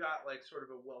you've got like sort of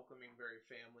a welcoming, very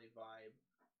family vibe.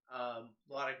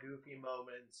 A lot of goofy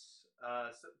moments.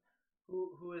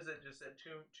 Who is it? Just said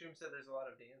Tomb said there's a lot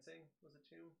of dancing. Was it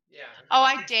Tomb? Yeah. There's a Oh,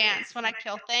 lot I of dance when I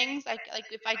kill things. Like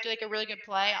if I do like a really good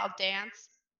play, I'll dance.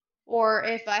 Or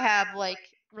if I have like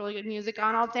really good music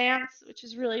on, I'll dance, which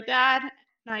is really bad.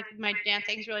 my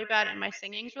dancing's really bad and my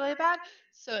singing's really bad.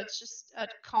 So it's just a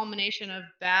culmination of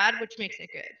bad, which makes it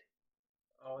good.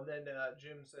 Oh, and then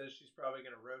Jim says she's probably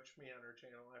gonna roach me on her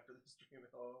channel after the stream.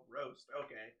 Oh, roast.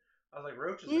 Okay. I was like,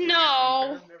 roach is an interesting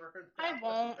No, term. Never heard I that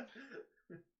won't.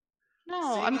 one.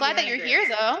 No, I'm Singing glad that and you're here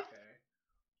dancing. though.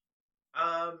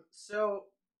 Okay. So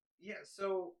yeah,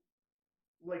 so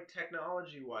like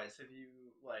technology wise, have you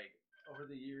like over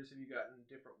the years have you gotten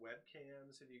different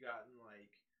webcams? Have you gotten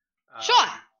like Sean,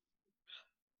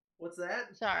 what's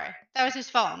that? sorry, that was his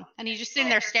phone, and he's just sitting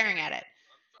there staring at it.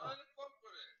 Oh.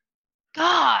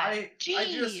 God, I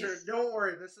just jeez. heard. Don't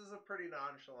worry, this is a pretty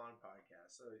nonchalant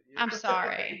podcast, so I'm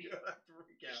sorry. you don't have to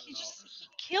freak out He at all. just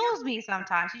kills me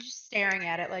sometimes. He's just staring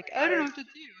at it like, I don't know what to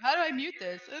do. How do I mute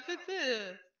this?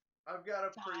 I've got a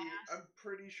pretty. I'm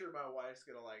pretty sure my wife's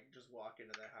gonna like just walk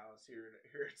into the house here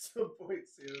at some point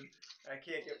soon. I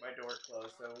can't get my door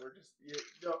closed, so we're just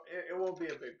no. It won't be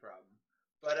a big problem.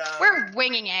 But We're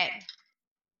winging it.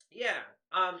 yeah.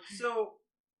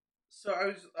 So I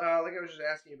was like I was just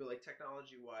asking you, but like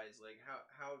technology wise, like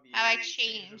how have you Have I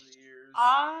changed over changed? the years?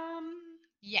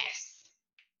 Yes.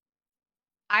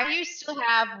 I used to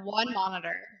have one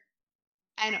monitor,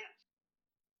 and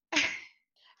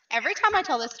every time I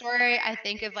tell this story, I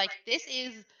think of like this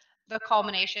is the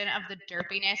culmination of the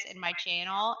derpiness in my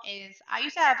channel. Is I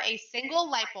used to have a single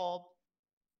light bulb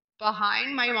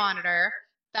behind my monitor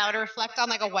that would reflect on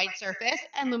like a white surface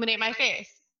and illuminate my face.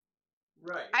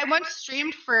 Right. I once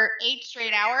streamed for 8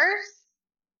 straight hours,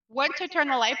 went to turn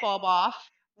the light bulb off,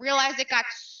 realized it got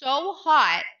so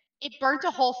hot it burnt a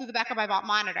hole through the back of my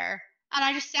monitor, and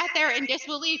I just sat there in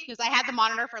disbelief because I had the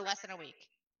monitor for less than a week.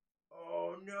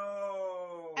 Oh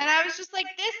no! And I was just like,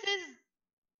 this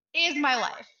is my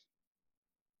life.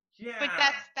 Yeah. But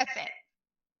that's it.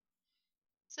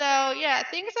 So yeah,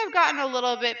 things have gotten a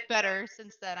little bit better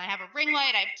since then. I have a ring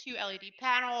light, I have 2 LED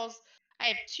panels, I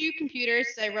have 2 computers,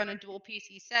 so I run a dual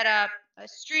PC setup, a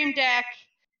stream deck,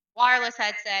 wireless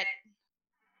headset,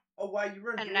 Oh wow, you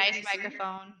run a dual nice PC?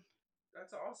 microphone.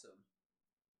 That's awesome.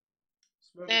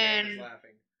 Smoking Man is And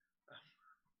laughing.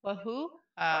 well, who?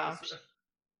 I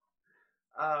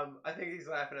think he's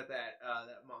laughing at that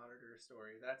that monitor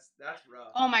story. That's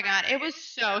rough. Oh my god, it was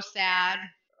so sad.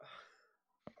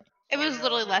 It was no.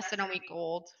 literally less than a week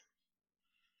old.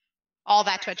 All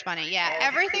that Twitch money, yeah. All the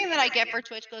Everything Twitch that I money. get for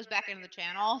Twitch goes back into the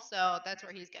channel, so that's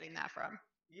where he's getting that from.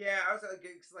 Yeah, I was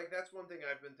like that's one thing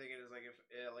I've been thinking is like if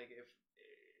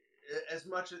as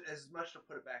much to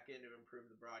put it back in to improve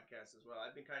the broadcast as well.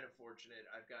 I've been kind of fortunate.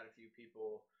 I've got a few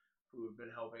people who have been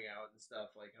helping out and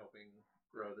stuff, like helping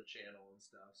grow the channel and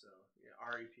stuff. So yeah,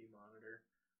 REP monitor.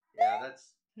 Yeah,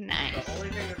 that's nice. The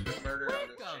only thing that's been murdered on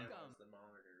this channel is the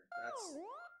monitor. That's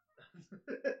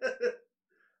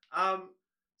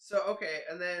So okay,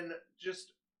 and then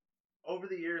just over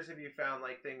the years, have you found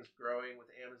like things growing with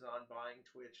Amazon buying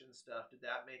Twitch and stuff? Did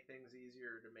that make things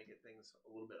easier to make it things a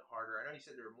little bit harder? I know you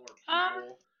said there were more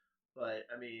people, but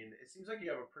I mean, it seems like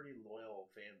you have a pretty loyal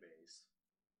fan base.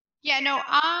 Yeah, no,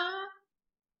 I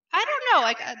don't know.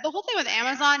 Like the whole thing with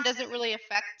Amazon doesn't really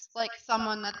affect like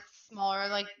someone that's smaller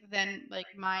like than like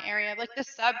my area. Like the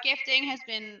sub gifting has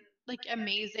been like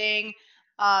amazing.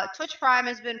 Twitch Prime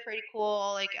has been pretty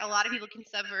cool. Like a lot of people can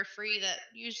sub for free that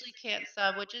usually can't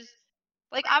sub, which is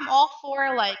like I'm all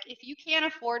for like if you can't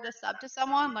afford to sub to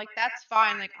someone, like that's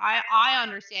fine. Like I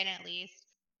understand at least.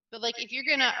 But like if you're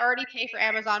gonna already pay for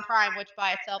Amazon Prime, which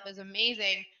by itself is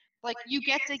amazing, like you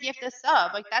get to gift a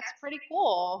sub. Like that's pretty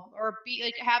cool. Or be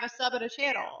like have a sub at a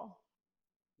channel.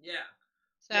 Yeah.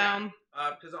 So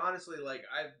because honestly, like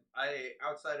I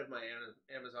outside of my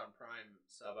Amazon Prime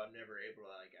sub, I'm never able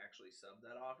to like actually sub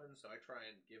that often. So I try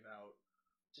and give out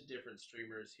to different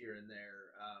streamers here and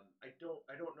there. I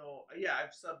don't know. Yeah,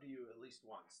 I've subbed to you at least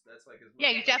once. That's like as much.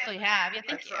 Yeah, you definitely have. Yeah,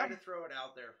 I thank try you. to throw it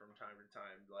out there from time to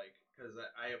time, like because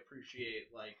I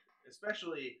appreciate like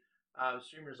especially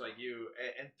streamers like you.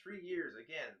 And 3 years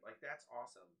again, like that's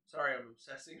awesome. Sorry, I'm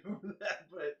obsessing over that,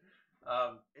 but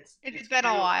it's been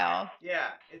a while.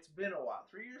 Yeah, it's been a while.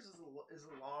 3 years is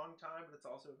a long time, but it's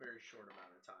also a very short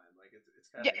amount of time. Like it's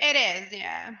kind of It is,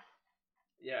 yeah.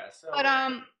 Yeah. So. But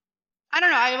I don't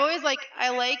know. I've always I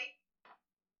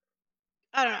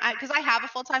don't know, because I have a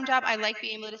full-time job. I like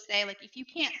being able to say like if you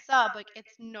can't sub, like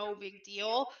it's no big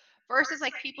deal. Versus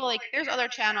like people like there's other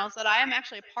channels that I am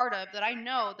actually a part of that I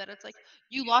know that it's like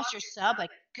you lost your sub,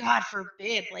 like God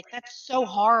forbid, like that's so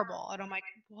horrible. And I'm like,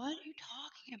 what are you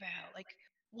talking about? Like,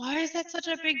 why is that such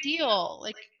a big deal?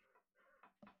 Like,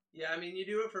 yeah, I mean, you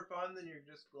do it for fun, then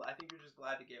I think you're just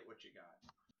glad to get what you got.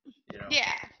 You know.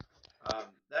 Yeah.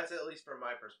 That's at least from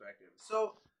my perspective.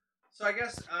 So, So I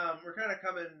guess we're kind of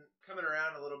coming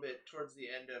around a little bit towards the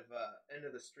end of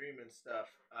the stream and stuff.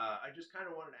 I just kind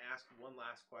of wanted to ask one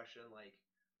last question, like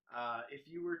if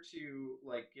you were to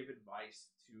like give advice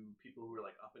to people who are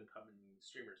like up and coming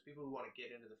streamers, people who want to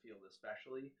get into the field,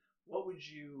 especially, what would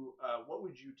you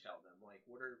tell them? Like,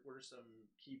 what are some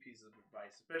key pieces of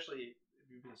advice, especially if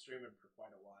you've been streaming for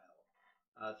quite a while,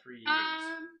 3 years,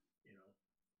 you know?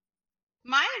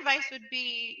 My advice would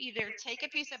be either take a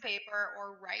piece of paper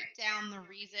or write down the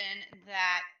reason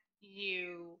that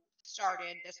you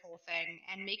started this whole thing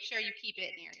and make sure you keep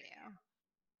it near you.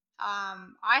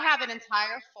 I have an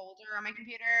entire folder on my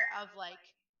computer of like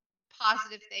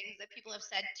positive things that people have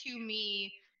said to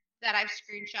me that I've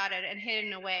screenshotted and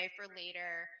hidden away for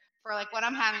later, for like when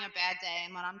I'm having a bad day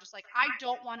and when I'm just like, I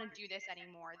don't want to do this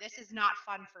anymore. This is not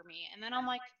fun for me. And then I'm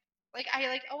like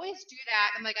I like always do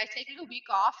that. I'm like I take a week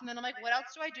off and then I'm like, what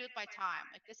else do I do with my time?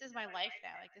 Like this is my life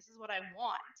now. Like this is what I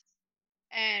want.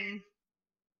 And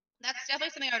that's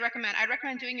definitely something I would recommend. I'd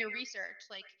recommend doing your research.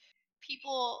 Like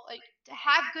people like to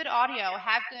have good audio,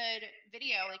 have good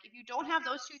video. Like if you don't have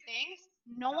those two things,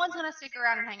 no one's gonna stick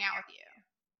around and hang out with you.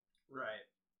 Right.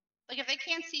 Like if they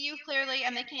can't see you clearly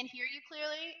and they can't hear you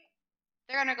clearly,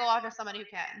 they're gonna go off to somebody who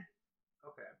can.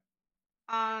 Okay.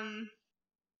 Um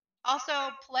Also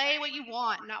play what you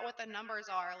want, not what the numbers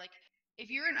are. Like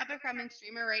if you're an up and coming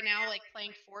streamer right now, like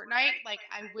playing Fortnite, like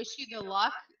I wish you the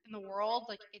luck in the world.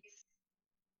 Like it's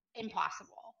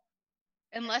impossible.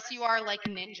 Unless you are like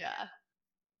Ninja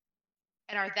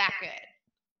and are that good.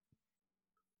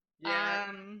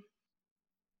 Yeah.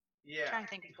 Yeah. Trying to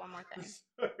think of one more thing.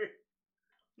 Sorry.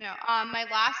 No, my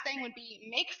last thing would be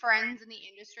make friends in the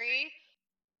industry.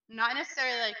 Not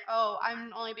necessarily like, oh,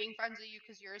 I'm only being friends with you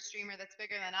because you're a streamer that's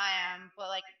bigger than I am, but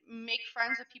like make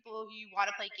friends with people who you want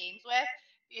to play games with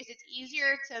because it's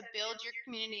easier to build your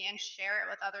community and share it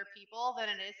with other people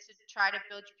than it is to try to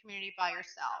build your community by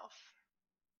yourself.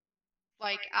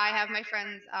 Like I have my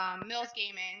friend Mills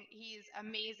Gaming. He's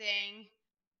amazing,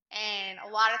 and a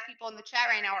lot of people in the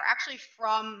chat right now are actually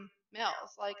from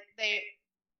Mills. Like they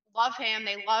love him,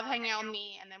 they love hanging out with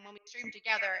me, and then when we stream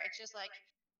together, it's just like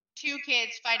two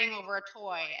kids fighting over a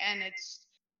toy, and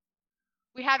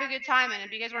we have a good time in it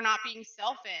because we're not being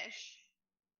selfish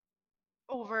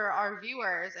over our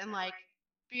viewers and like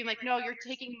being like, no, you're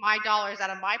taking my dollars out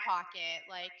of my pocket.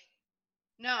 Like,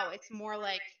 no, it's more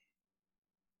like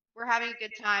we're having a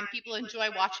good time. People enjoy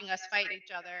watching us fight each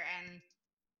other, and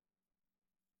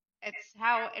it's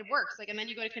how it works. Like, and then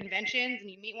you go to conventions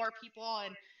and you meet more people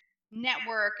and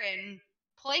network and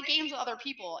play games with other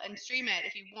people and stream it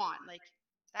if you want. Like,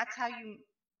 that's how you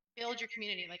build your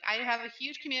community. Like, I have a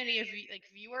huge community of like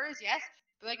viewers, yes,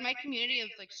 but like my community of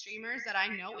like streamers that I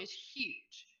know is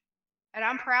huge, and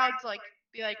I'm proud to like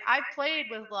be like I've played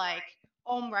with like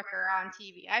Wrecker on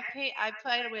TV. I've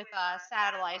played with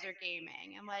Satellizer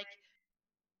Gaming and like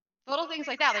little things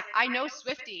like that. Like I know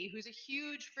Swifty, who's a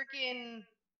huge freaking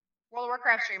World of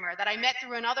Warcraft streamer that I met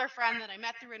through another friend that I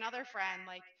met through another friend.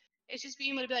 Like it's just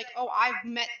being able to be like, oh, I've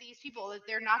met these people.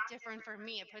 They're not different from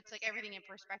me. It puts like everything in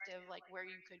perspective, like where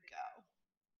you could go,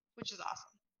 which is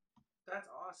awesome. That's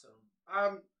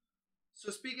awesome.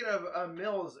 So speaking of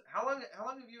Mills, how long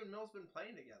have you and Mills been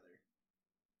playing together?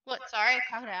 What? Sorry, I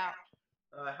cut out.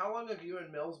 How long have you and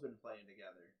Mills been playing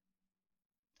together?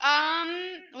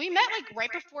 We met like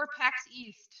right before PAX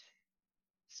East,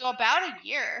 so about a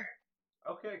year.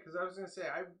 Okay, because I was gonna say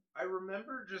I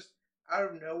remember just out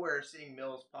of nowhere seeing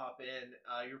Mills pop in.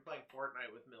 You were playing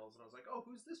Fortnite with Mills, and I was like, oh,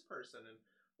 who's this person? And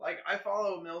like I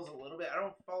follow Mills a little bit. I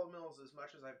don't follow Mills as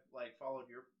much as I've like followed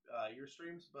your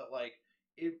streams, but like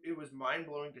it was mind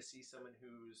blowing to see someone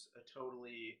who's a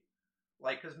totally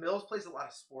like because Mills plays a lot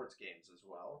of sports games as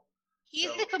well.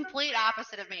 He's the complete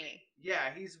opposite of me.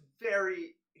 Yeah, he's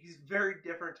very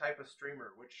different type of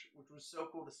streamer, which was so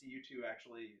cool to see you two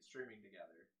actually streaming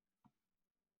together.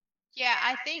 Yeah,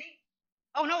 I think.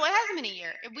 Oh no, it hasn't been a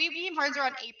year. We became friends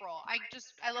around April.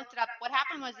 I looked it up. What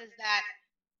happened was is that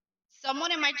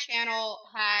someone in my channel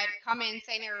had come in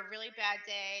saying they were a really bad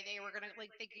day. They were gonna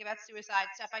like thinking about suicide,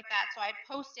 stuff like that. So I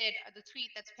posted the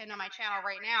tweet that's pinned on my channel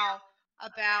right now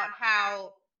about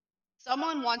how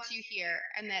someone wants you here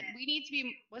and that we need to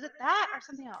be. Was it that or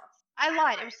something else? I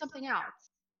lied. It was something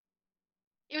else.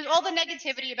 It was all the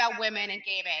negativity about women and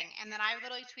gaming. And then I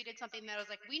literally tweeted something that was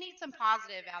like, we need some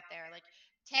positive out there. Like,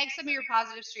 tag some of your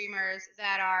positive streamers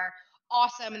that are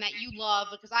awesome and that you love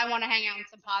because I want to hang out in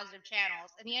some positive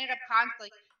channels. And he ended up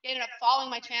following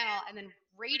my channel and then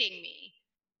rating me.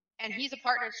 And he's a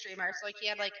partner streamer, so like he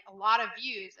had like a lot of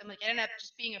views and like it ended up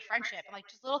just being a friendship and like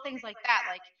just little things like that.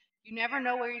 Like you never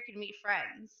know where you can meet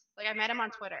friends. Like I met him on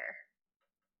Twitter.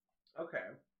 Okay.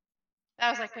 I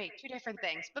was like, wait, 2 different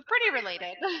things, but pretty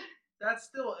related. That's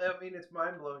still, I mean, it's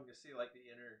mind blowing to see like the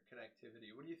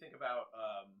interconnectivity. What do you think about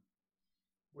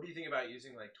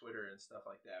using like Twitter and stuff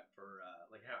like that for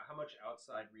like how much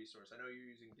outside resource? I know you're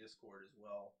using Discord as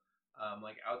well.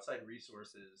 Like outside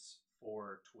resources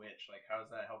for Twitch, like how's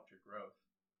that helped your growth?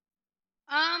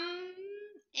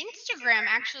 Instagram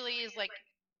actually is like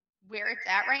where it's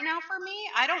at right now for me.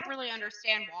 I don't really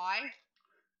understand why.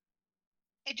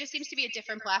 It just seems to be a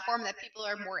different platform that people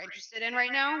are more interested in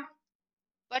right now.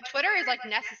 But Twitter is like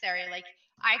necessary. Like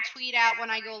I tweet out when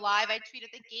I go live. I tweet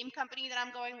at the game company that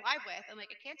I'm going live with, and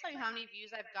like I can't tell you how many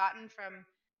views I've gotten from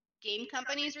game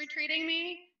companies retweeting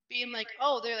me, being like,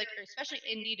 oh, they're like, especially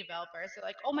indie developers. They're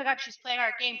like, oh my god, she's playing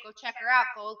our game. Go check her out.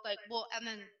 Go like, well, and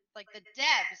then like the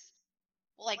devs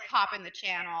will like pop in the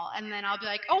channel, and then I'll be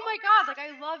like, oh my god, like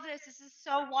I love this. This is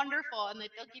so wonderful, and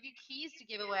like they'll give you keys to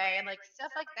give away and like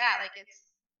stuff like that. Like it's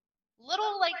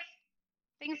little like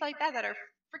things like that are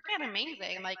freaking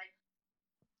amazing. Like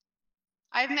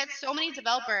I've met so many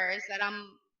developers that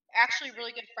I'm actually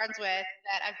really good friends with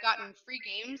that I've gotten free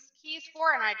games keys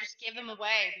for, and I just give them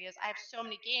away because I have so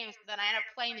many games, but then I end up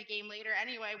playing the game later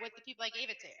anyway with the people I gave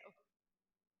it to.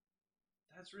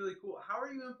 That's really cool. How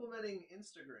are you implementing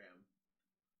Instagram?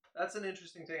 That's an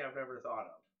interesting thing I've never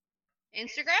thought of.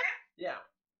 Instagram? Yeah.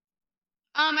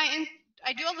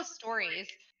 I do all the stories.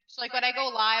 So like when I go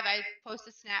live, I post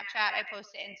to Snapchat, I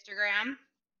post to Instagram.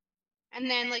 And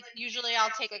then like usually I'll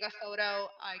take like a photo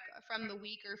like from the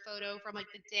week or photo from like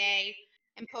the day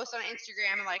and post on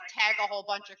Instagram and like tag a whole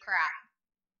bunch of crap.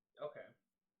 Okay.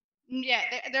 Yeah,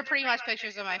 they're pretty much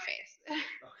pictures of my face.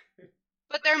 Okay.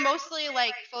 But they're mostly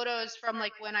like photos from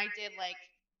like when I did like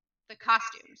the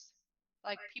costumes.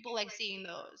 Like people like seeing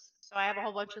those. So I have a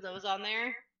whole bunch of those on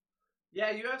there. Yeah,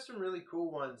 you have some really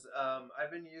cool ones. I've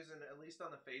been using, at least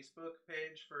on the Facebook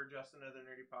page for Just Another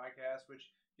Nerdy Podcast, which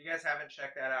if you guys haven't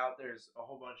checked that out, there's a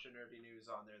whole bunch of nerdy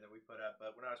news on there that we put up.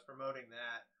 But when I was promoting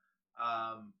that,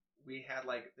 we had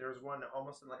like, there was one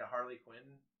almost in like a Harley Quinn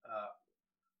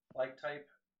like type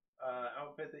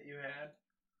outfit that you had.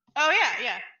 Oh yeah,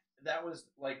 yeah. That was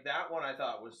like, that one I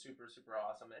thought was super super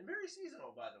awesome and very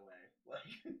seasonal, by the way.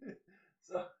 Like,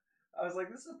 so I was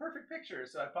like, this is a perfect picture.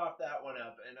 So I popped that one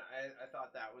up, and I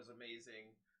thought that was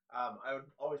amazing. I would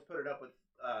always put it up with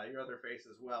your other face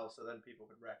as well, so then people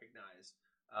could recognize.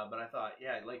 But I thought,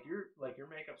 yeah, like your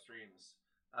makeup streams.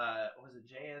 Was it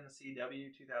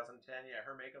JNCW 2010? Yeah,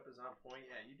 her makeup is on point.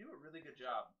 Yeah, you do a really good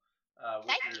job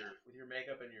with your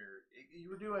makeup, and you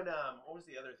were doing what was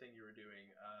the other thing you were doing?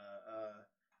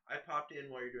 I popped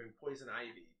in while you're doing Poison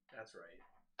Ivy. That's right.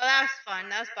 Oh, that was fun.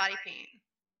 That was body paint.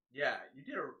 Yeah, you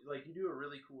do a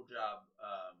really cool job,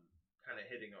 kind of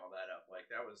hitting all that up. Like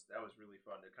that was really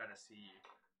fun to kind of see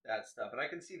that stuff, and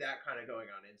I can see that kind of going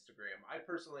on Instagram. I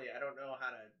personally, I don't know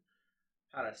how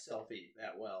to selfie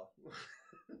that well.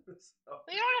 So.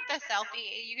 Well, you don't have to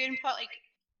selfie. You can put like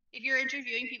if you're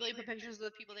interviewing people, you put pictures of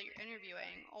the people that you're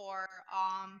interviewing, or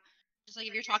just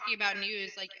like if you're talking about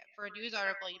news, like for a news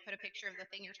article, you put a picture of the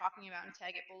thing you're talking about and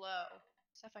tag it below,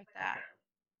 stuff like that. Okay.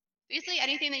 Basically,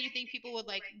 anything that you think people would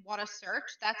like want to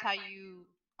search, that's how you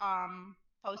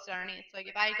post it underneath. So like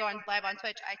if I go on live on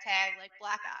Twitch, I tag like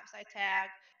Black Ops, I tag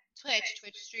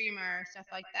Twitch streamer,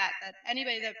 stuff like that. That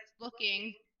anybody that's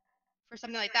looking for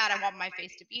something like that, I want my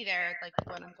face to be there, like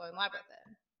when I'm going live with it.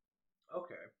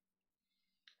 Okay.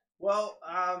 Well,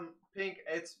 Pink,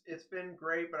 it's been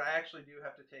great, but I actually do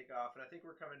have to take off, and I think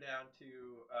we're coming down to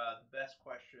the best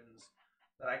questions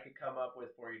that I could come up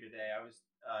with for you today. I was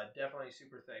definitely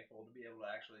super thankful to be able to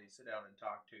actually sit down and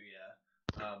talk to you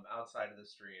outside of the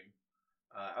stream,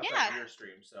 outside of your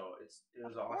stream. So it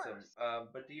was awesome.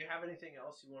 But do you have anything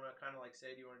else you want to kind of like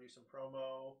say? Do you want to do some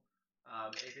promo?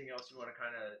 Anything else you want to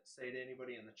kind of say to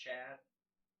anybody in the chat?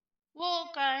 Well,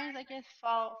 guys, I guess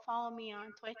follow me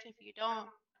on Twitch if you don't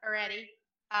already.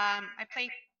 I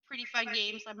play pretty fun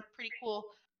games. I'm a pretty cool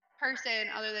person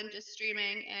other than just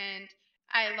streaming, and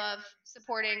I love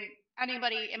supporting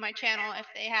anybody in my channel if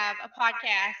they have a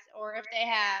podcast or if they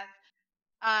have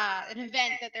an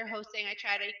event that they're hosting. I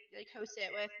try to like host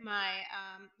it with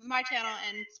my channel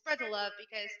and spread the love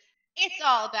because it's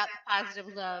all about the positive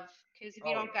love. Because if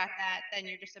you don't got that, then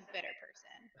you're just a bitter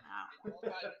person.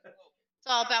 It's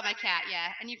all about my cat,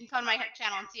 yeah. And you can come to my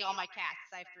channel and see all my cats.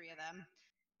 I have 3 of them,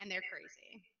 and they're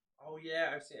crazy. Oh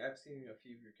yeah, I've seen a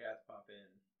few of your cats pop in.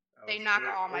 They knock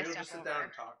all my you'll stuff just sit over. down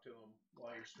and talk to them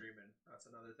while you're streaming. That's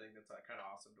another thing that's like kind of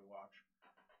awesome to watch.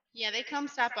 Yeah, they come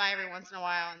stop by every once in a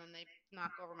while, and then they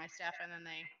knock over my stuff, and then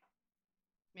they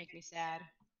make me sad.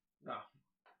 No.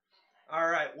 All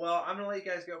right. Well, I'm gonna let you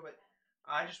guys go, but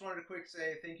I just wanted to quick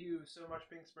say thank you so much,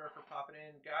 Pink Smurf, for popping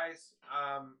in, guys.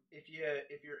 If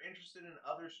you're interested in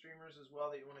other streamers as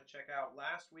well that you want to check out,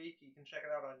 last week you can check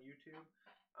it out on YouTube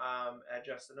at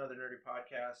Just Another Nerdy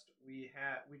Podcast. We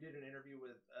did an interview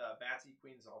with Batsy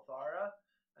Queen Zalthara,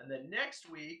 and then next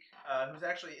week, who's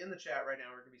actually in the chat right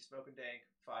now, we're gonna be Smoking Dank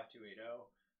 5280.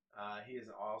 He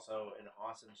is also an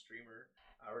awesome streamer.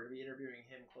 We're gonna be interviewing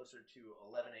him closer to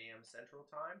 11 a.m. Central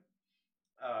Time.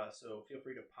 So feel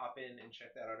free to pop in and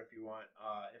check that out if you want.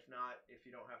 If not, if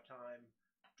you don't have time,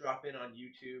 drop in on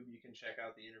YouTube. You can check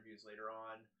out the interviews later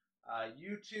on.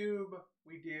 YouTube,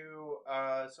 we do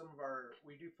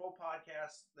we do full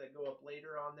podcasts that go up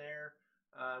later on there.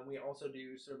 We also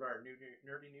do sort of our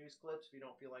nerdy news clips if you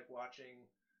don't feel like watching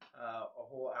a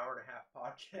whole hour and a half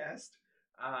podcast.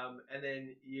 And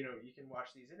then you can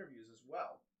watch these interviews as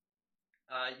well.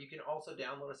 You can also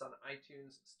download us on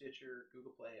iTunes, Stitcher,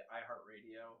 Google Play,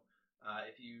 iHeartRadio.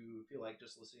 If you feel like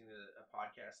just listening to a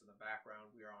podcast in the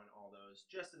background, we are on all those.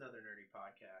 Just Another Nerdy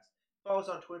Podcast. Follow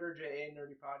us on Twitter, JA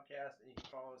Nerdy Podcast, and you can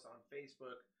follow us on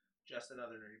Facebook, Just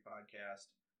Another Nerdy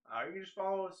Podcast. You can just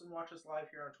follow us and watch us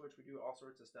live here on Twitch. We do all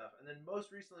sorts of stuff. And then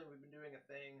most recently, we've been doing a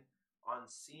thing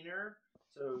on Scener.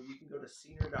 So you can go to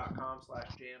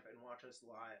scener.com/jamp and watch us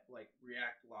live, like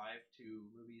react live to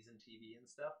movies and TV and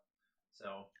stuff.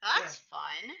 So that's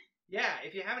fun. Yeah,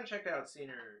 if you haven't checked out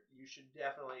Scener, you should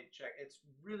definitely check. It's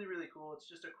really, really cool. It's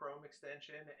just a Chrome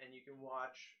extension, and you can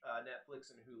watch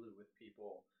Netflix and Hulu with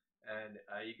people, and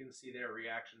you can see their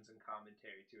reactions and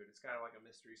commentary to it. It's kind of like a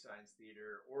Mystery Science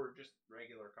Theater or just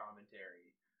regular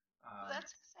commentary.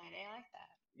 That's exciting. I like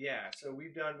that. Yeah, so we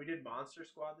did Monster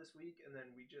Squad this week, and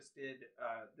then we just did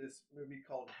this movie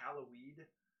called Halloween.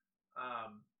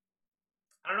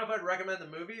 I don't know if I'd recommend the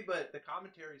movie, but the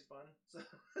commentary's fun.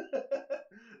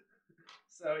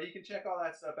 So you can check all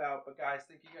that stuff out. But guys,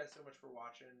 thank you guys so much for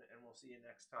watching, and we'll see you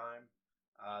next time.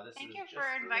 Thank you for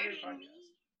inviting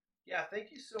me. Yeah, thank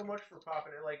you so much for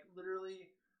popping in. Like literally,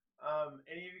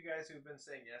 any of you guys who've been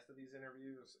saying yes to these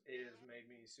interviews, it has made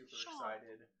me super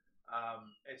excited.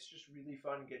 It's just really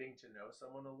fun getting to know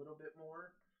someone a little bit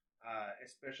more.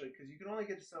 Especially because you can only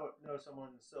get to know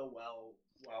someone so well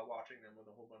while watching them with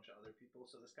a whole bunch of other people.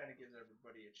 So this kind of gives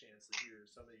everybody a chance to hear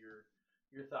some of your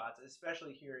thoughts,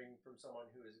 especially hearing from someone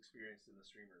who is experienced in the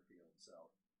streamer field. So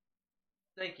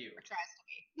thank you. Or tries to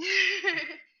be.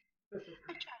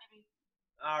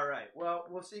 All right. Well,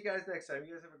 we'll see you guys next time.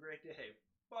 You guys have a great day.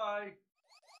 Bye.